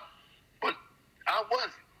shocked, but I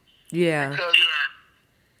wasn't. Yeah. Because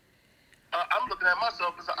I'm looking at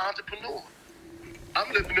myself as an entrepreneur.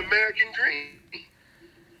 I'm living the American dream.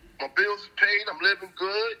 My bills are paid. I'm living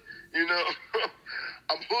good.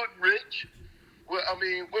 I'm hood rich. Well,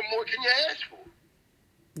 what more can you ask for?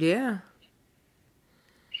 Yeah.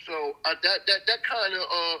 So that kind of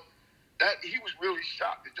that he was really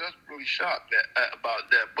shocked. It just really shocked about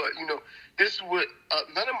that. But this is what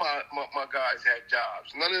none of my guys had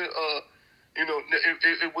jobs. None of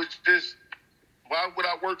it was just, why would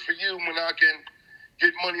I work for you when I can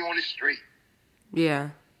get money on the street?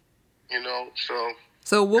 Yeah.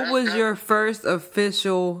 So what was your first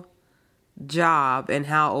official job, and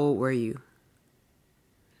how old were you?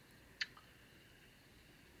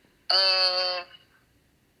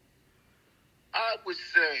 I would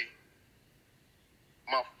say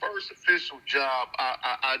my first official job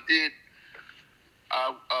I did.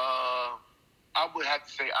 I would have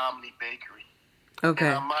to say Omni Bakery. Okay.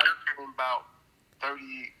 And I might have been about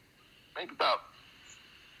 30, maybe about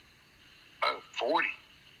 40.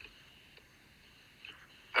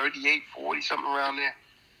 38, 40, something around there.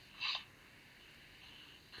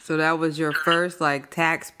 So that was your first, like,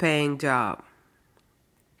 tax-paying job.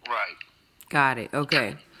 Right. Got it.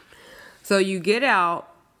 Okay. So you get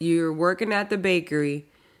out, you're working at the bakery.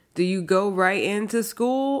 Do you go right into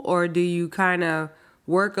school, or do you kind of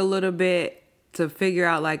work a little bit to figure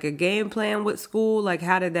out, like, a game plan with school? Like,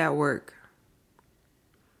 how did that work?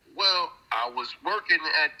 Well, I was working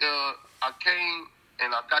I came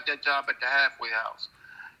and I got that job at the halfway house.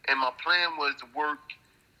 And my plan was to work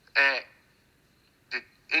at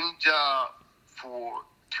any job for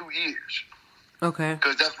 2 years. Okay.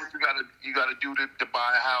 Because that's what you gotta do to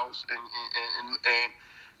buy a house, and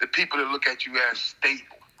the people that look at you as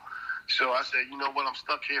stable. So I said, you know what, I'm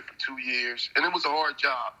stuck here for 2 years, and it was a hard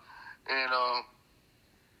job. And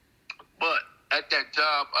but at that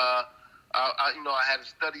job, I had to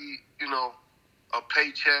study, a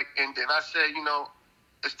paycheck, and then I said,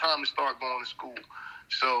 it's time to start going to school.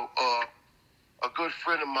 So a good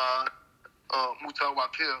friend of mine,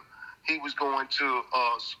 Mutawakil, he was going to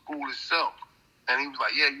school itself. And he was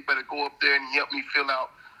like, yeah, you better go up there, and he helped me fill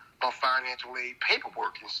out my financial aid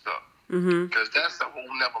paperwork and stuff. Because that's a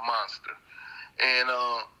whole nother monster. And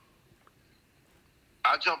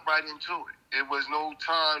I jumped right into it. There was no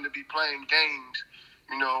time to be playing games.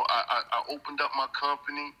 I opened up my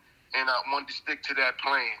company, and I wanted to stick to that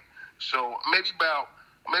plan. So maybe I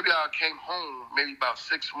came home maybe about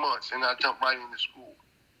 6 months, and I jumped right into school.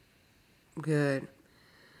 Good.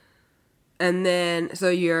 And then, so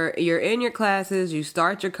you're in your classes, you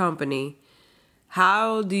start your company.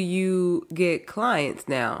 How do you get clients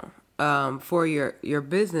now for your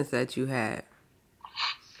business that you had?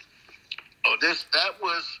 Oh, that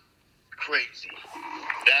was crazy.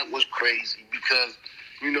 That was crazy because,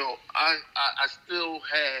 I still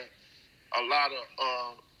had a lot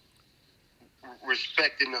of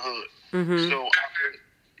respect in the hood. So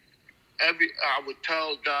I would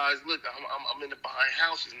tell guys, look, I'm into buying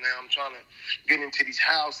houses now. I'm trying to get into these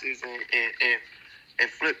houses and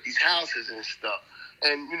flip these houses and stuff.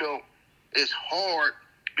 And, it's hard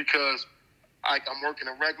because I'm working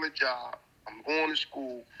a regular job. I'm going to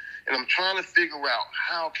school, and I'm trying to figure out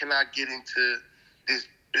how can I get into this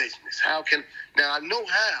business? Now I know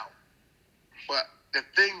how, but the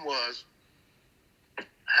thing was,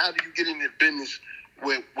 how do you get into business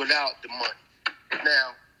without the money?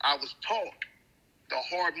 Now, I was taught the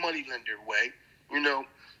hard money lender way,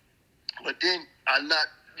 but then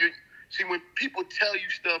see, when people tell you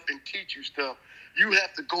stuff and teach you stuff, you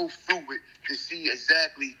have to go through it to see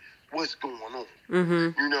exactly what's going on,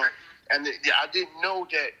 and I didn't know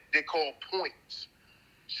that they're called points.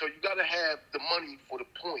 So you got to have the money for the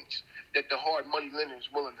points that the hard money lender is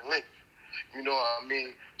willing to lend. You know what I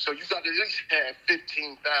mean? So you got to at least have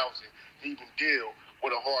 $15,000 to even deal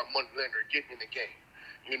with a hard money lender getting in the game.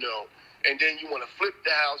 And then you want to flip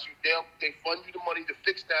the house. They fund you the money to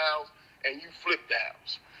fix the house, and you flip the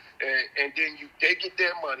house. And then they get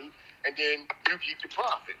their money, and then you keep the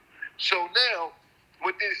profit. So now,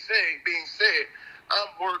 with this being said,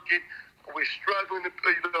 I'm working. We're struggling to,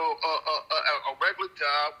 a regular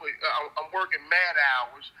job. I'm working mad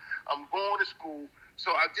hours. I'm going to school.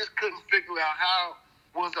 So I just couldn't figure out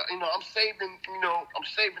I'm saving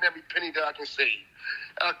every penny that I can save.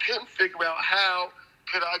 I couldn't figure out how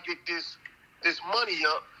could I get this money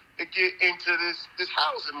up to get into this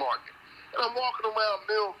housing market. And I'm walking around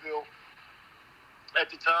Millville. At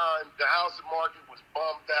the time, the housing market was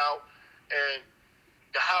bummed out, and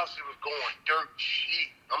the houses was going dirt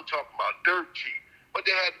cheap. I'm talking about dirt cheap. But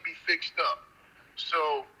they had to be fixed up.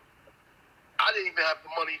 So I didn't even have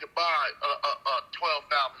the money to buy a $12,000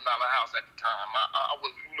 house at the time. I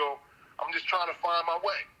was, I'm just trying to find my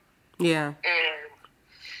way. Yeah. And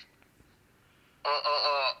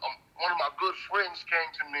one of my good friends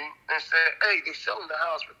came to me and said, hey, they're selling the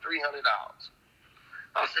house for $300.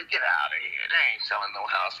 I said, get out of here. They ain't selling no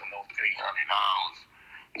house for no $300.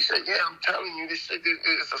 He said, yeah, I'm telling you. They said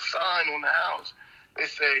there's a sign on the house. They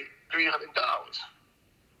say $300.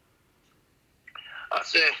 I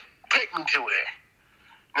said, take me to there.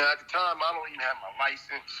 Now, at the time, I don't even have my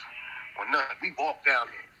license or nothing. We walked down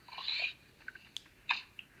there.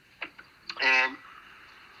 And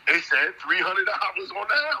they said $300 on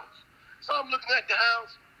the house. So I'm looking at the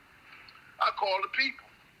house. I called the people.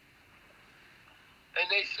 And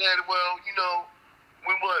they said, well,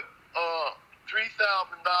 we want $3,000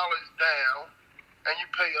 down, and you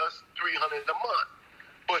pay us $300 a month.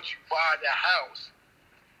 But you buy the house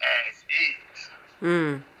as is.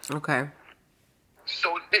 Okay.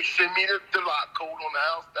 So they send me the lot code on the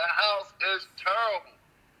house. The house is terrible.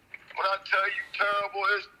 When I tell you terrible,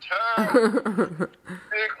 it's terrible.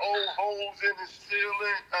 Big old holes in the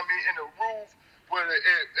ceiling, in the roof, where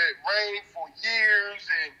it rained for years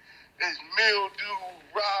and there's mildew,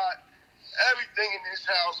 rot. Everything in this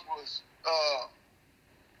house was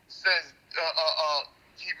says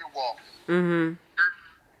keep it walking. Mm-hmm.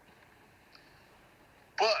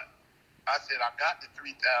 But I said I got the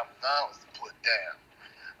 $3,000 to put down.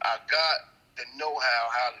 I got the know-how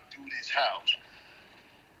how to do this house,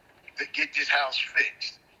 to get this house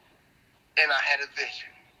fixed. And I had a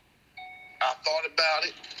vision. I thought about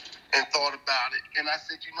it, and I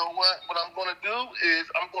said, you know what? What I'm going to do is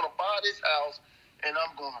I'm going to buy this house, and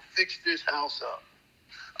I'm going to fix this house up.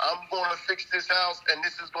 I'm going to fix this house, and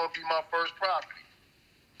this is going to be my first property.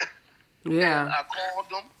 Yeah. And I called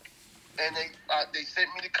them, and they sent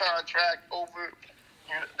me the contract over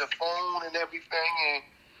the phone and everything, and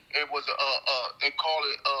it was they call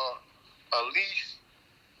it a lease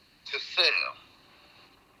to sell.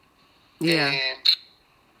 Yeah. And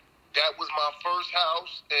that was my first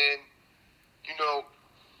house, and God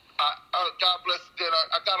bless it.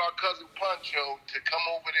 I got our cousin Pancho to come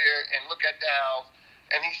over there and look at the house,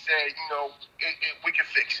 and he said, we can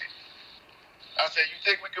fix it. I said, you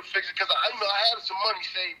think we can fix it? Because I had some money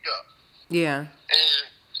saved up. Yeah. And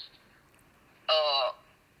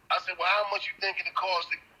I said, well, how much you think it cost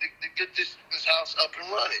to get this house up and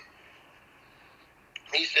running?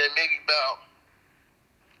 He said maybe about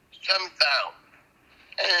 $7,000.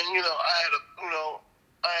 And I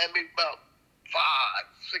had maybe about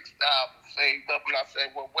 $5,000-6,000 saved up, and I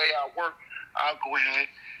said, well, way I work, I'll go ahead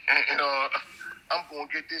and I'm going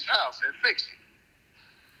to get this house and fix it.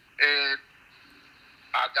 And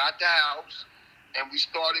I got the house, and we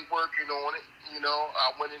started working on it.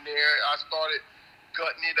 I went in there, I started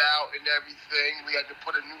gutting it out and everything. We had to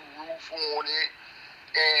put a new roof on it,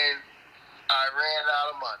 and I ran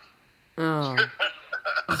out of money. Oh.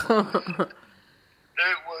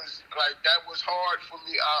 It was like, that was hard for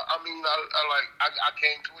me. I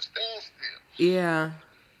came to a standstill. Yeah.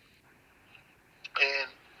 And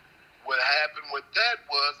what happened with that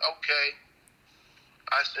was, okay,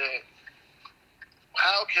 I said,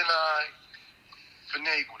 how can I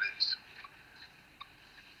finagle this?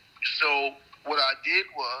 So what I did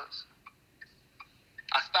was,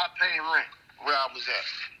 I stopped paying rent where I was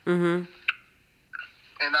at. Mm-hmm.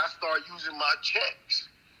 And I started using my checks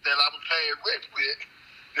that I was paying rent with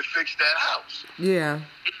to fix that house. Yeah.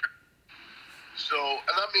 So,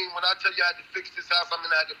 and when I tell you I had to fix this house, I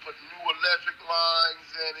had to put new electric lines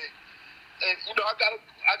in it. And, I got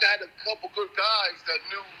a couple good guys that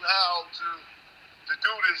knew how to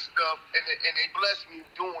do this stuff, and they blessed me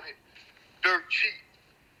doing it dirt cheap.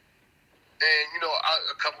 And,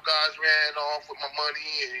 a couple guys ran off with my money,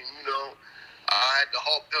 and, I had to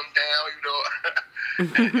hawk them down,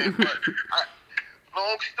 But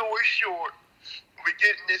long story short, we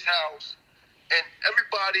get in this house, and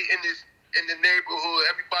everybody in the neighborhood,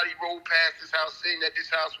 everybody rode past this house saying that this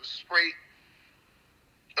house was straight,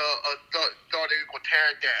 thought they were going to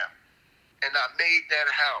tear it down. And I made that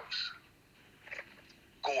house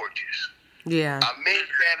gorgeous. Yeah. I made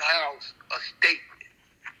that house a statement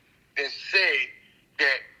that said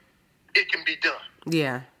that it can be done.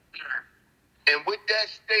 Yeah. And with that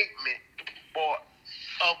statement brought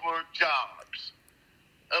other jobs.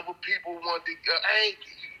 Other people wanted to, hey,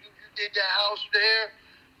 you did that house there?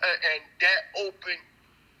 And that opened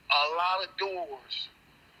a lot of doors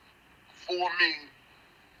for me,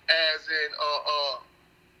 as in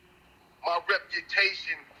my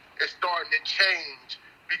reputation is starting to change,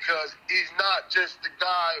 because he's not just the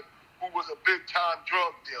guy who was a big-time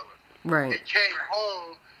drug dealer. Right. He came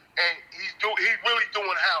home, and he's really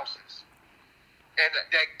doing houses. And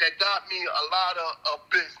that got me a lot of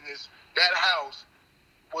business. That house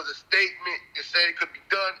was a statement that said it could be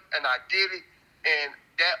done, and I did it, and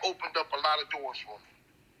that opened up a lot of doors for me.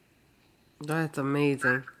 That's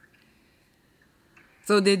amazing.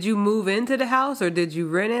 So did you move into the house, or did you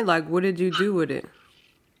rent it? Like, what did you do with it?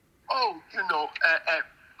 Oh,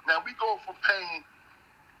 now we go from paying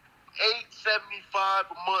 $875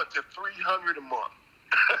 a month to $300 a month.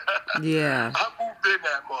 Yeah. I moved in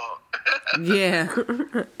that month. Yeah.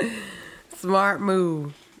 Smart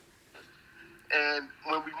move. And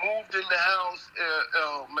when we moved in the house,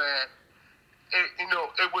 oh man,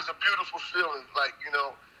 it was a beautiful feeling. Like,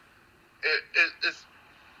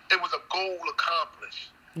 it was a goal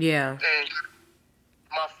accomplished. Yeah. And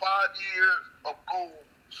my 5 years of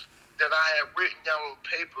goals that I had written down on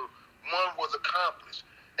paper, one was accomplished,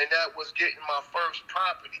 and that was getting my first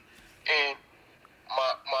property. And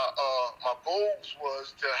my goals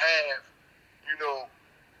was to have,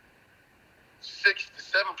 6 to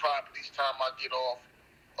 7 properties time I get off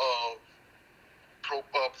of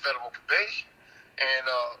federal probation. And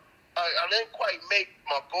I didn't quite make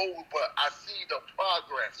my goal, but I see the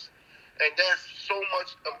progress. And that's so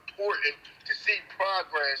much important to see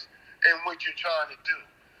progress in what you're trying to do.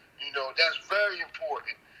 You know, that's very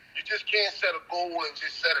important. You just can't set a goal and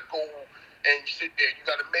just set a goal and sit there. You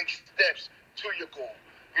got to make steps to your goal.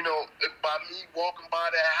 You know, by me walking by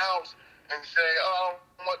that house and say, oh,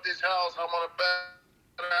 I want this house, I want a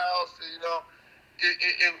better house, you know,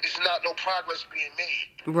 it's not no progress being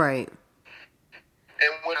made. Right.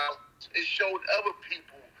 And when it showed other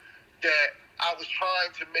people that I was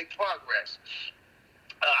trying to make progress.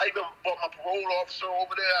 I even brought my parole officer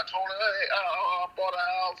over there. I told her, hey, I bought a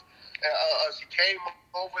house. And she came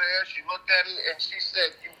over there. She looked at it, and she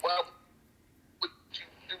said, why would you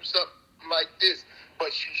do something like this?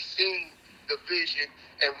 But she seen the vision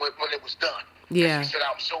and when it was done. Yeah. And she said,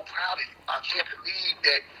 I'm so proud of you. I can't believe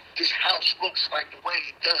that this house looks like the way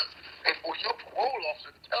it does. And for your parole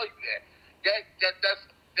officer to tell you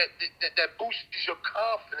that boosts your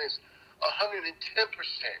confidence 110%.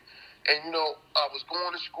 And, you know, I was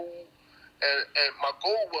going to school, and my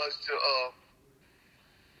goal was to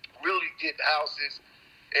really get houses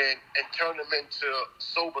and turn them into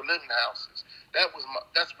sober living houses. That's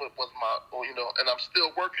what was my, you know, and I'm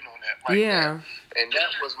still working on that right now. And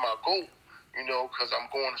that was my goal, you know, because I'm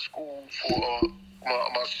going to school for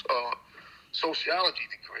my sociology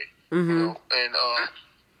degree, you know, and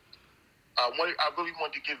I really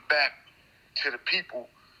wanted to give back to the people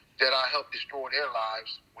that I helped destroy their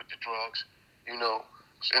lives with the drugs, you know,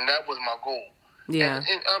 and that was my goal. Yeah.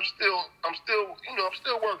 And I'm still, you know, I'm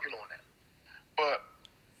still working on that. But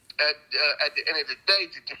at the end of the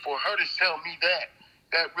day, for her to tell me that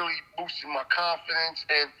really boosted my confidence,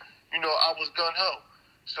 and you know, I was gung-ho.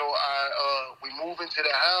 So we moved into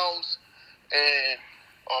the house, and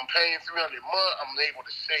I'm paying $300 a month. I'm able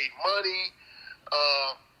to save money,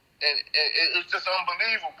 and it's just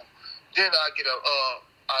unbelievable. Then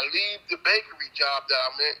I leave the bakery job that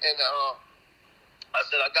I'm in, and I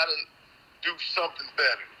said, I got to do something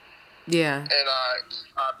better. Yeah. And I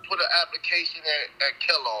put an application at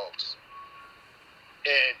Kellogg's.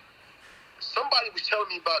 And somebody was telling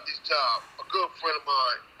me about this job, a good friend of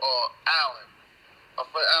mine, my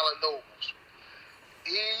friend Alan Nobles.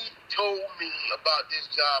 He told me about this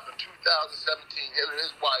job in 2017, him and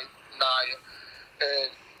his wife, Naya. And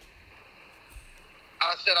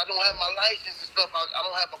I said, I don't have my license and stuff. I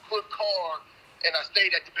don't have a good car, and I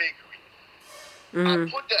stayed at the bakery. I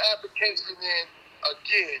put the application in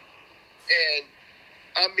again, and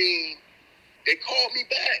I mean, they called me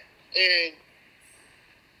back, and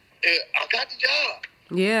I got the job.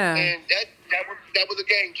 Yeah. And that was a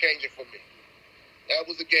game changer for me. That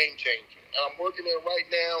was a game changer. And I'm working there right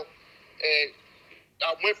now, and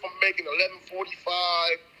I went from making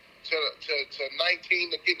 $11.45 to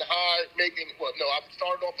 19 to getting hired, I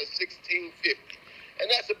started off at $16.50, and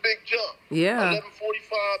that's a big jump. Yeah. $11.45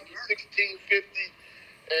 to $16.50,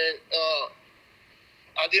 and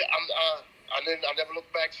I never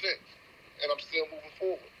looked back since, and I'm still moving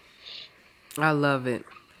forward. I love it.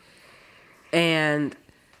 And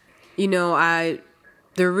you know,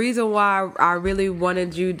 the reason why I really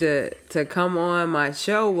wanted you to come on my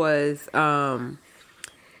show was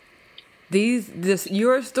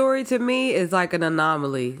your story to me is like an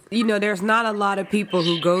anomaly. You know, there's not a lot of people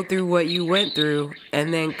who go through what you went through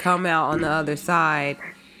and then come out on the other side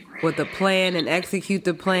with a plan and execute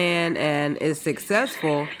the plan and is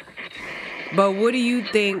successful. But what do you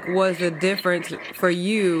think was the difference for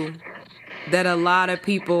you that a lot of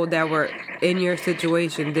people that were in your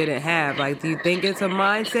situation didn't have? Like, do you think it's a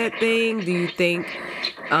mindset thing? Do you think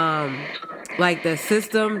like the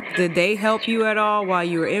system, did they help you at all while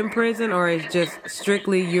you were in prison, or is just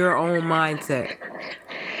strictly your own mindset?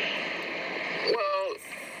 Well,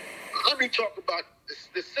 let me talk about this.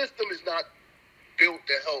 The system is not built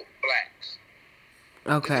to help blacks.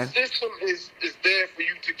 Okay. The system is there for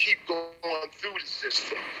you to keep going through the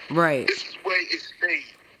system. Right. This is where it's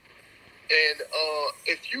made. And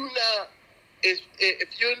if your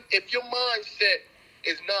mindset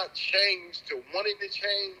is not changed to wanting to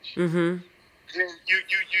change, then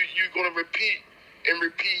you're gonna repeat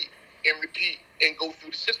and go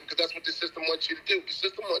through the system, because that's what the system wants you to do. The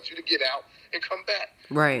system wants you to get out and come back.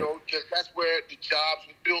 Right. You know, because that's where the jobs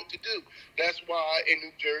were built to do. That's why in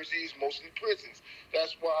New Jersey it's mostly prisons.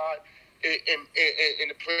 That's why in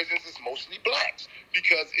the prisons it's mostly blacks,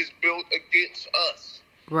 because it's built against us.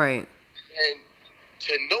 Right. And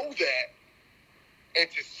to know that, and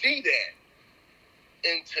to see that,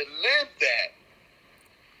 and to live that,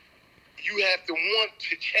 you have to want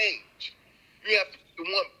to change. You have to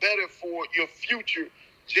want better for your future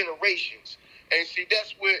generations. And see,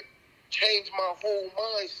 that's what changed my whole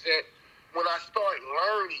mindset when I started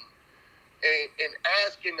learning and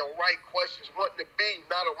asking the right questions, wanting to be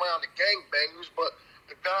not around the gangbangers, but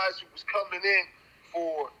the guys who was coming in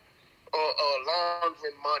for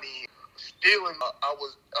laundering money, stealing. I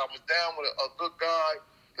was down with a good guy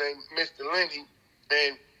named Mr. Lenny,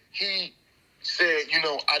 and he said,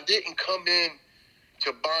 I didn't come in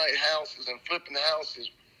to buying houses and flipping houses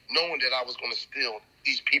knowing that I was going to steal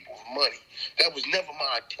these people's money. That was never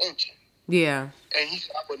my intention. Yeah. And he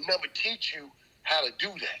said, I would never teach you how to do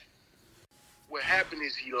that. What happened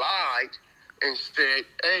is he lied and said,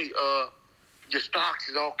 hey, your stocks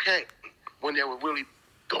is okay, when they were really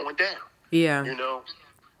going down. Yeah.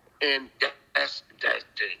 And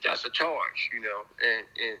that's a charge,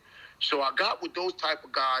 and so I got with those type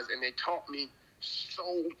of guys, and they taught me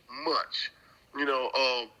so much,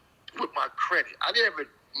 with my credit. I never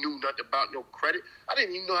knew nothing about no credit. I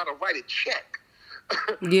didn't even know how to write a check.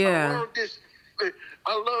 Yeah.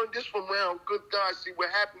 I learned this from around good guys. See, what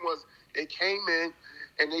happened was they came in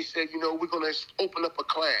and they said, we're going to open up a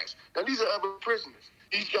class. Now, these are other prisoners.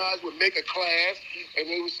 These guys would make a class, and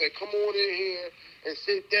they would say, come on in here and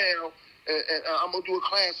sit down, and I'm going to do a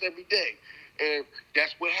class every day. And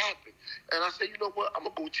that's what happened. And I said, you know what? I'm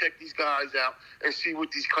going to go check these guys out and see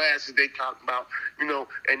what these classes they talking about,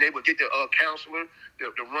 and they would get the counselor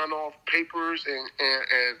to run off papers,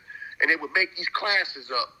 and they would make these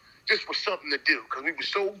classes up just for something to do, because we were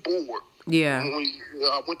so bored. Yeah. When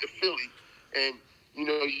I went to Philly, and,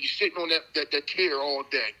 you're sitting on that chair all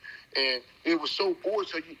day, and it was so bored,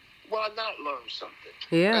 so why not learn something?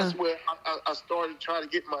 Yeah. That's where I started trying to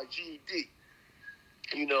get my GED,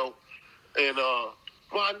 and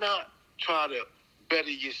why not try to better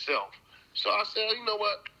yourself? So I said, you know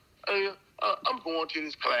what, I'm going to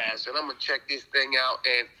this class, and I'm going to check this thing out,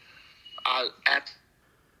 and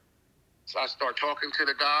so I start talking to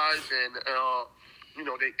the guys, and,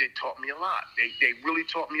 they taught me a lot. They really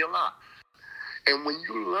taught me a lot. And when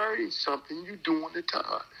you're learning something, you're doing the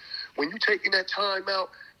time. When you're taking that time out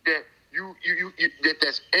that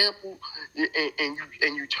that's ample,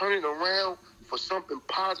 and you turn it around for something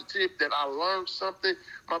positive, that I learned something.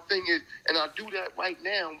 My thing is, and I do that right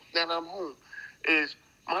now that I'm home, is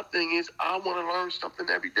my thing is I want to learn something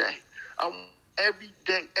every day. I want every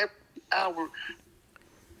day, every hour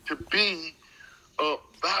to be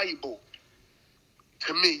valuable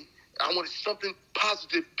to me. I want something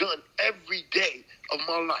positive done every day of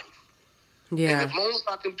my life. Yeah. And as long as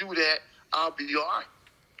I can do that, I'll be all right.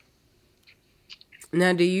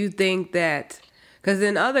 Now, do you think that, because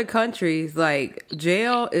in other countries, like,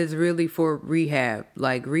 jail is really for rehab,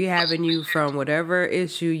 like rehabbing you from whatever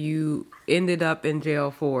issue you ended up in jail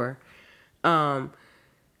for.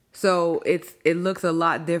 So it looks a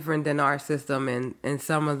lot different than our system in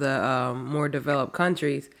some of the more developed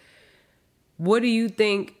countries. What do you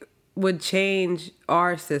think would change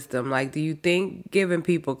our system? Like, do you think giving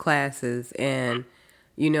people classes and,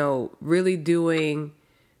 really doing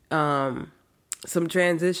some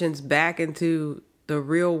transitions back into the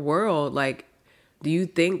real world, like, do you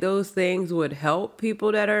think those things would help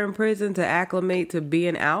people that are in prison to acclimate to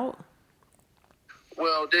being out?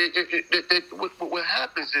 Well, what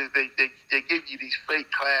happens is they give you these fake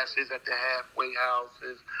classes at the halfway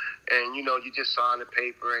houses, and you just sign a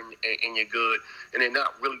paper and you're good, and they're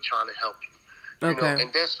not really trying to help you. Okay.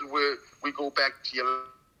 And that's where we go back to your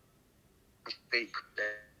fake.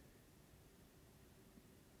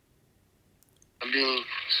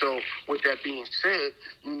 So with that being said,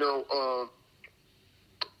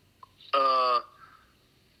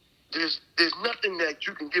 there's nothing that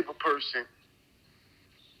you can give a person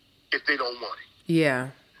if they don't want it. Yeah.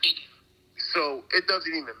 So it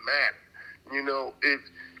doesn't even matter.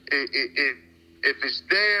 If it's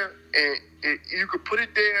there, and you could put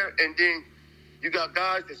it there, and then you got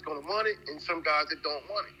guys that's going to want it and some guys that don't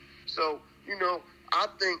want it. So, I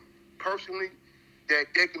think personally that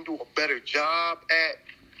they can do a better job at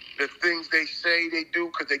the things they say they do,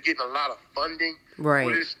 because they're getting a lot of funding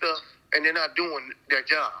for this stuff, and they're not doing their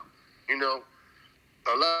job. A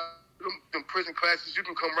lot of them prison classes, you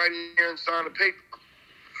can come right in here and sign a paper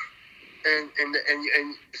and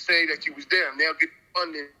say that you was there, and they'll get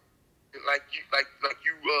funding like you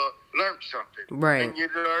learned something, right? And you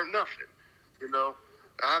learned nothing.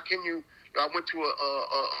 How can you? I went to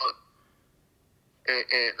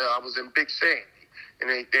and I was in Big Sandy, and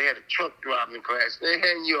they had a truck driving class. They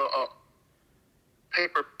hand you a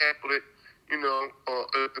paper pamphlet,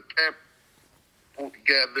 the pamphlet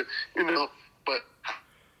together, but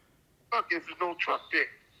if there's no truck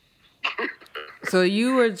there. So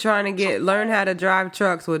you were trying to learn how to drive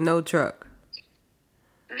trucks with no truck.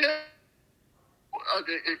 Yeah.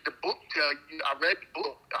 the book tell you, I read the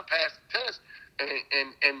book, I passed the test,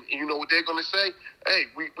 and you know what they're gonna say? Hey,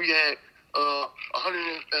 we had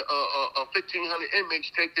 1,500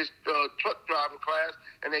 inmates take this truck driving class,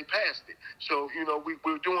 and they passed it. So you know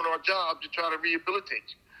we're doing our job to try to rehabilitate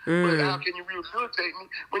you. But how can you rehabilitate me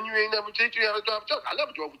when you ain't never teach you how to drive a truck? I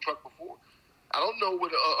never drove a truck before. I don't know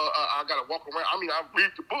what I gotta walk around. I mean, I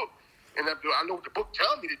read the book, and I know what the book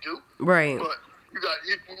tells me to do. Right. But you got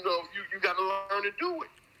to learn to do it,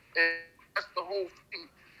 and that's the whole thing.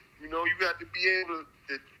 You know, you got to be able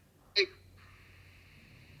to take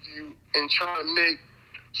you and try to make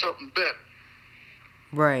something better.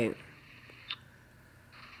 Right.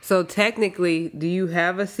 So technically, do you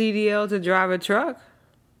have a CDL to drive a truck?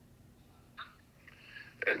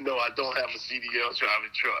 No, I don't have a CDL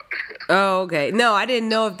driving truck. Oh, okay. No, I didn't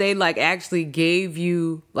know if they like actually gave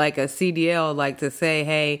you like a CDL, like to say,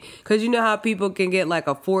 hey, because you know how people can get like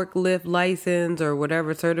a forklift license or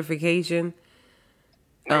whatever certification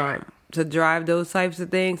to drive those types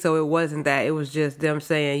of things. So it wasn't that. It was just them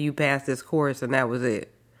saying you passed this course and that was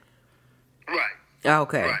it. Right.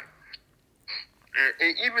 Okay. Right.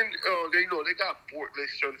 And even they got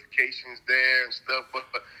forklift certifications there and stuff, but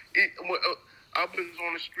I was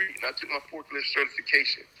on the street and I took my forklift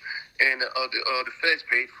certification, and the feds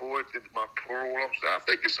paid for it. My parole officer, I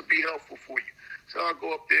think this will be helpful for you. So I'll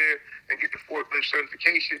go up there and get the forklift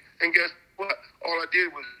certification, and guess what? All I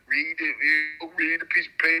did was read a piece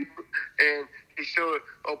of paper, and he showed,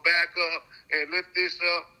 back up and lift this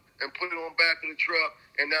up and put it on back of the truck,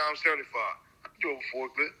 and now I'm certified. I drove a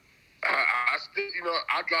forklift. I still,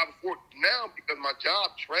 I drive a forklift now because my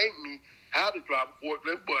job trained me how to drive a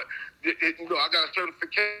forklift, but I got a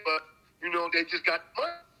certification, but they just got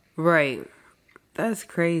money. Right. That's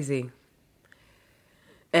crazy.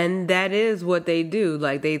 And that is what they do.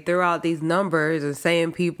 Like, they throw out these numbers and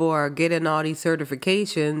saying people are getting all these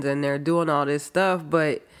certifications and they're doing all this stuff,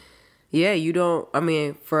 but yeah,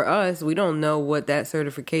 for us, we don't know what that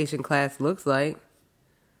certification class looks like.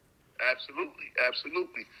 Absolutely.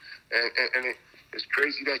 And it's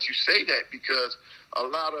crazy that you say that, because a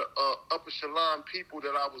lot of upper echelon people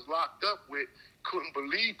that I was locked up with couldn't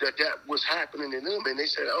believe that was happening to them, and they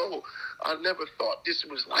said, "Oh, I never thought this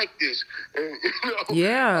was like this." And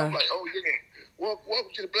yeah, I'm like, "Oh yeah, welcome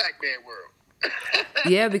to the black man world."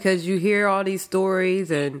 Yeah, because you hear all these stories,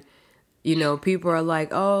 and people are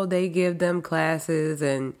like, "Oh, they give them classes,"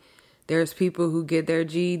 and there's people who get their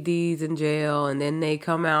GEDs in jail, and then they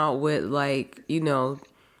come out with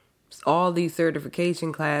all these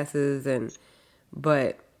certification classes,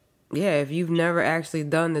 but yeah, if you've never actually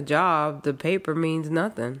done the job, the paper means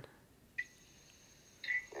nothing.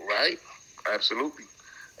 Right. Absolutely.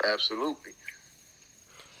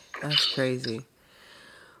 That's crazy.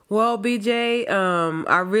 Well, BJ,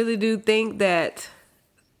 I really do think that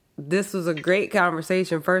this was a great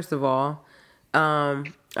conversation, first of all. I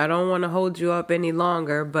don't want to hold you up any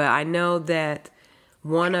longer, but I know that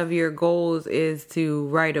one of your goals is to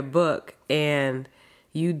write a book, and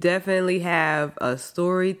you definitely have a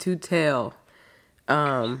story to tell.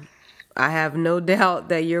 I have no doubt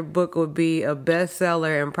that your book would be a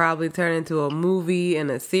bestseller and probably turn into a movie and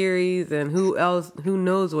a series and who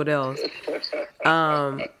knows what else.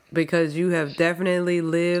 Because you have definitely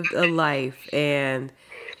lived a life, and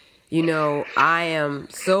I am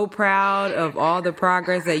so proud of all the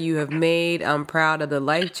progress that you have made. I'm proud of the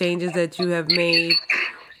life changes that you have made.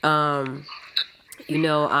 I'm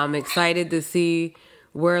excited to see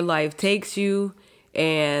where life takes you,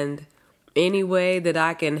 and any way that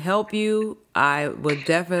I can help you, I would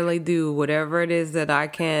definitely do whatever it is that I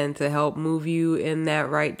can to help move you in that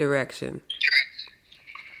right direction.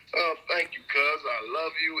 Thank you, cuz. I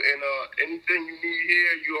love you, and anything you need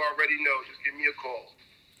here, you already know. Just give me a call.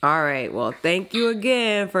 All right. Well, thank you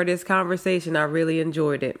again for this conversation. I really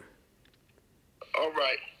enjoyed it. All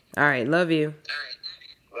right. All right. Love you.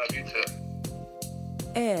 Love you too.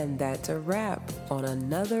 And that's a wrap on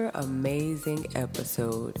another amazing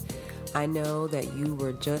episode. I know that you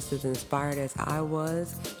were just as inspired as I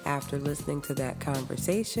was after listening to that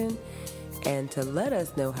conversation. And to let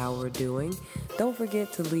us know how we're doing, don't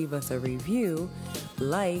forget to leave us a review,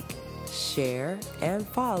 like, share, and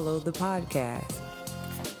follow the podcast.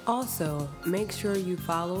 Also, make sure you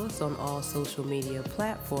follow us on all social media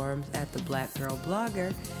platforms at The Black Girl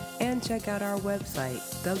Blogger, and check out our website,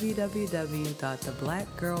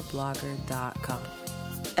 www.theblackgirlblogger.com.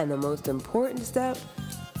 And the most important step,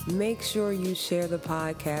 make sure you share the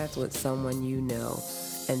podcast with someone you know,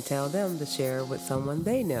 and tell them to share with someone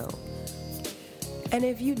they know. And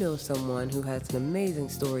if you know someone who has an amazing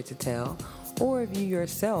story to tell, Or if you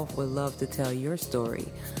yourself would love to tell your story,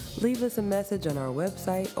 leave us a message on our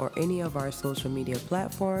website or any of our social media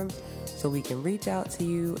platforms so we can reach out to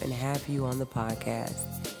you and have you on the podcast.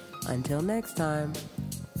 Until next time,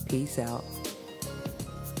 peace out.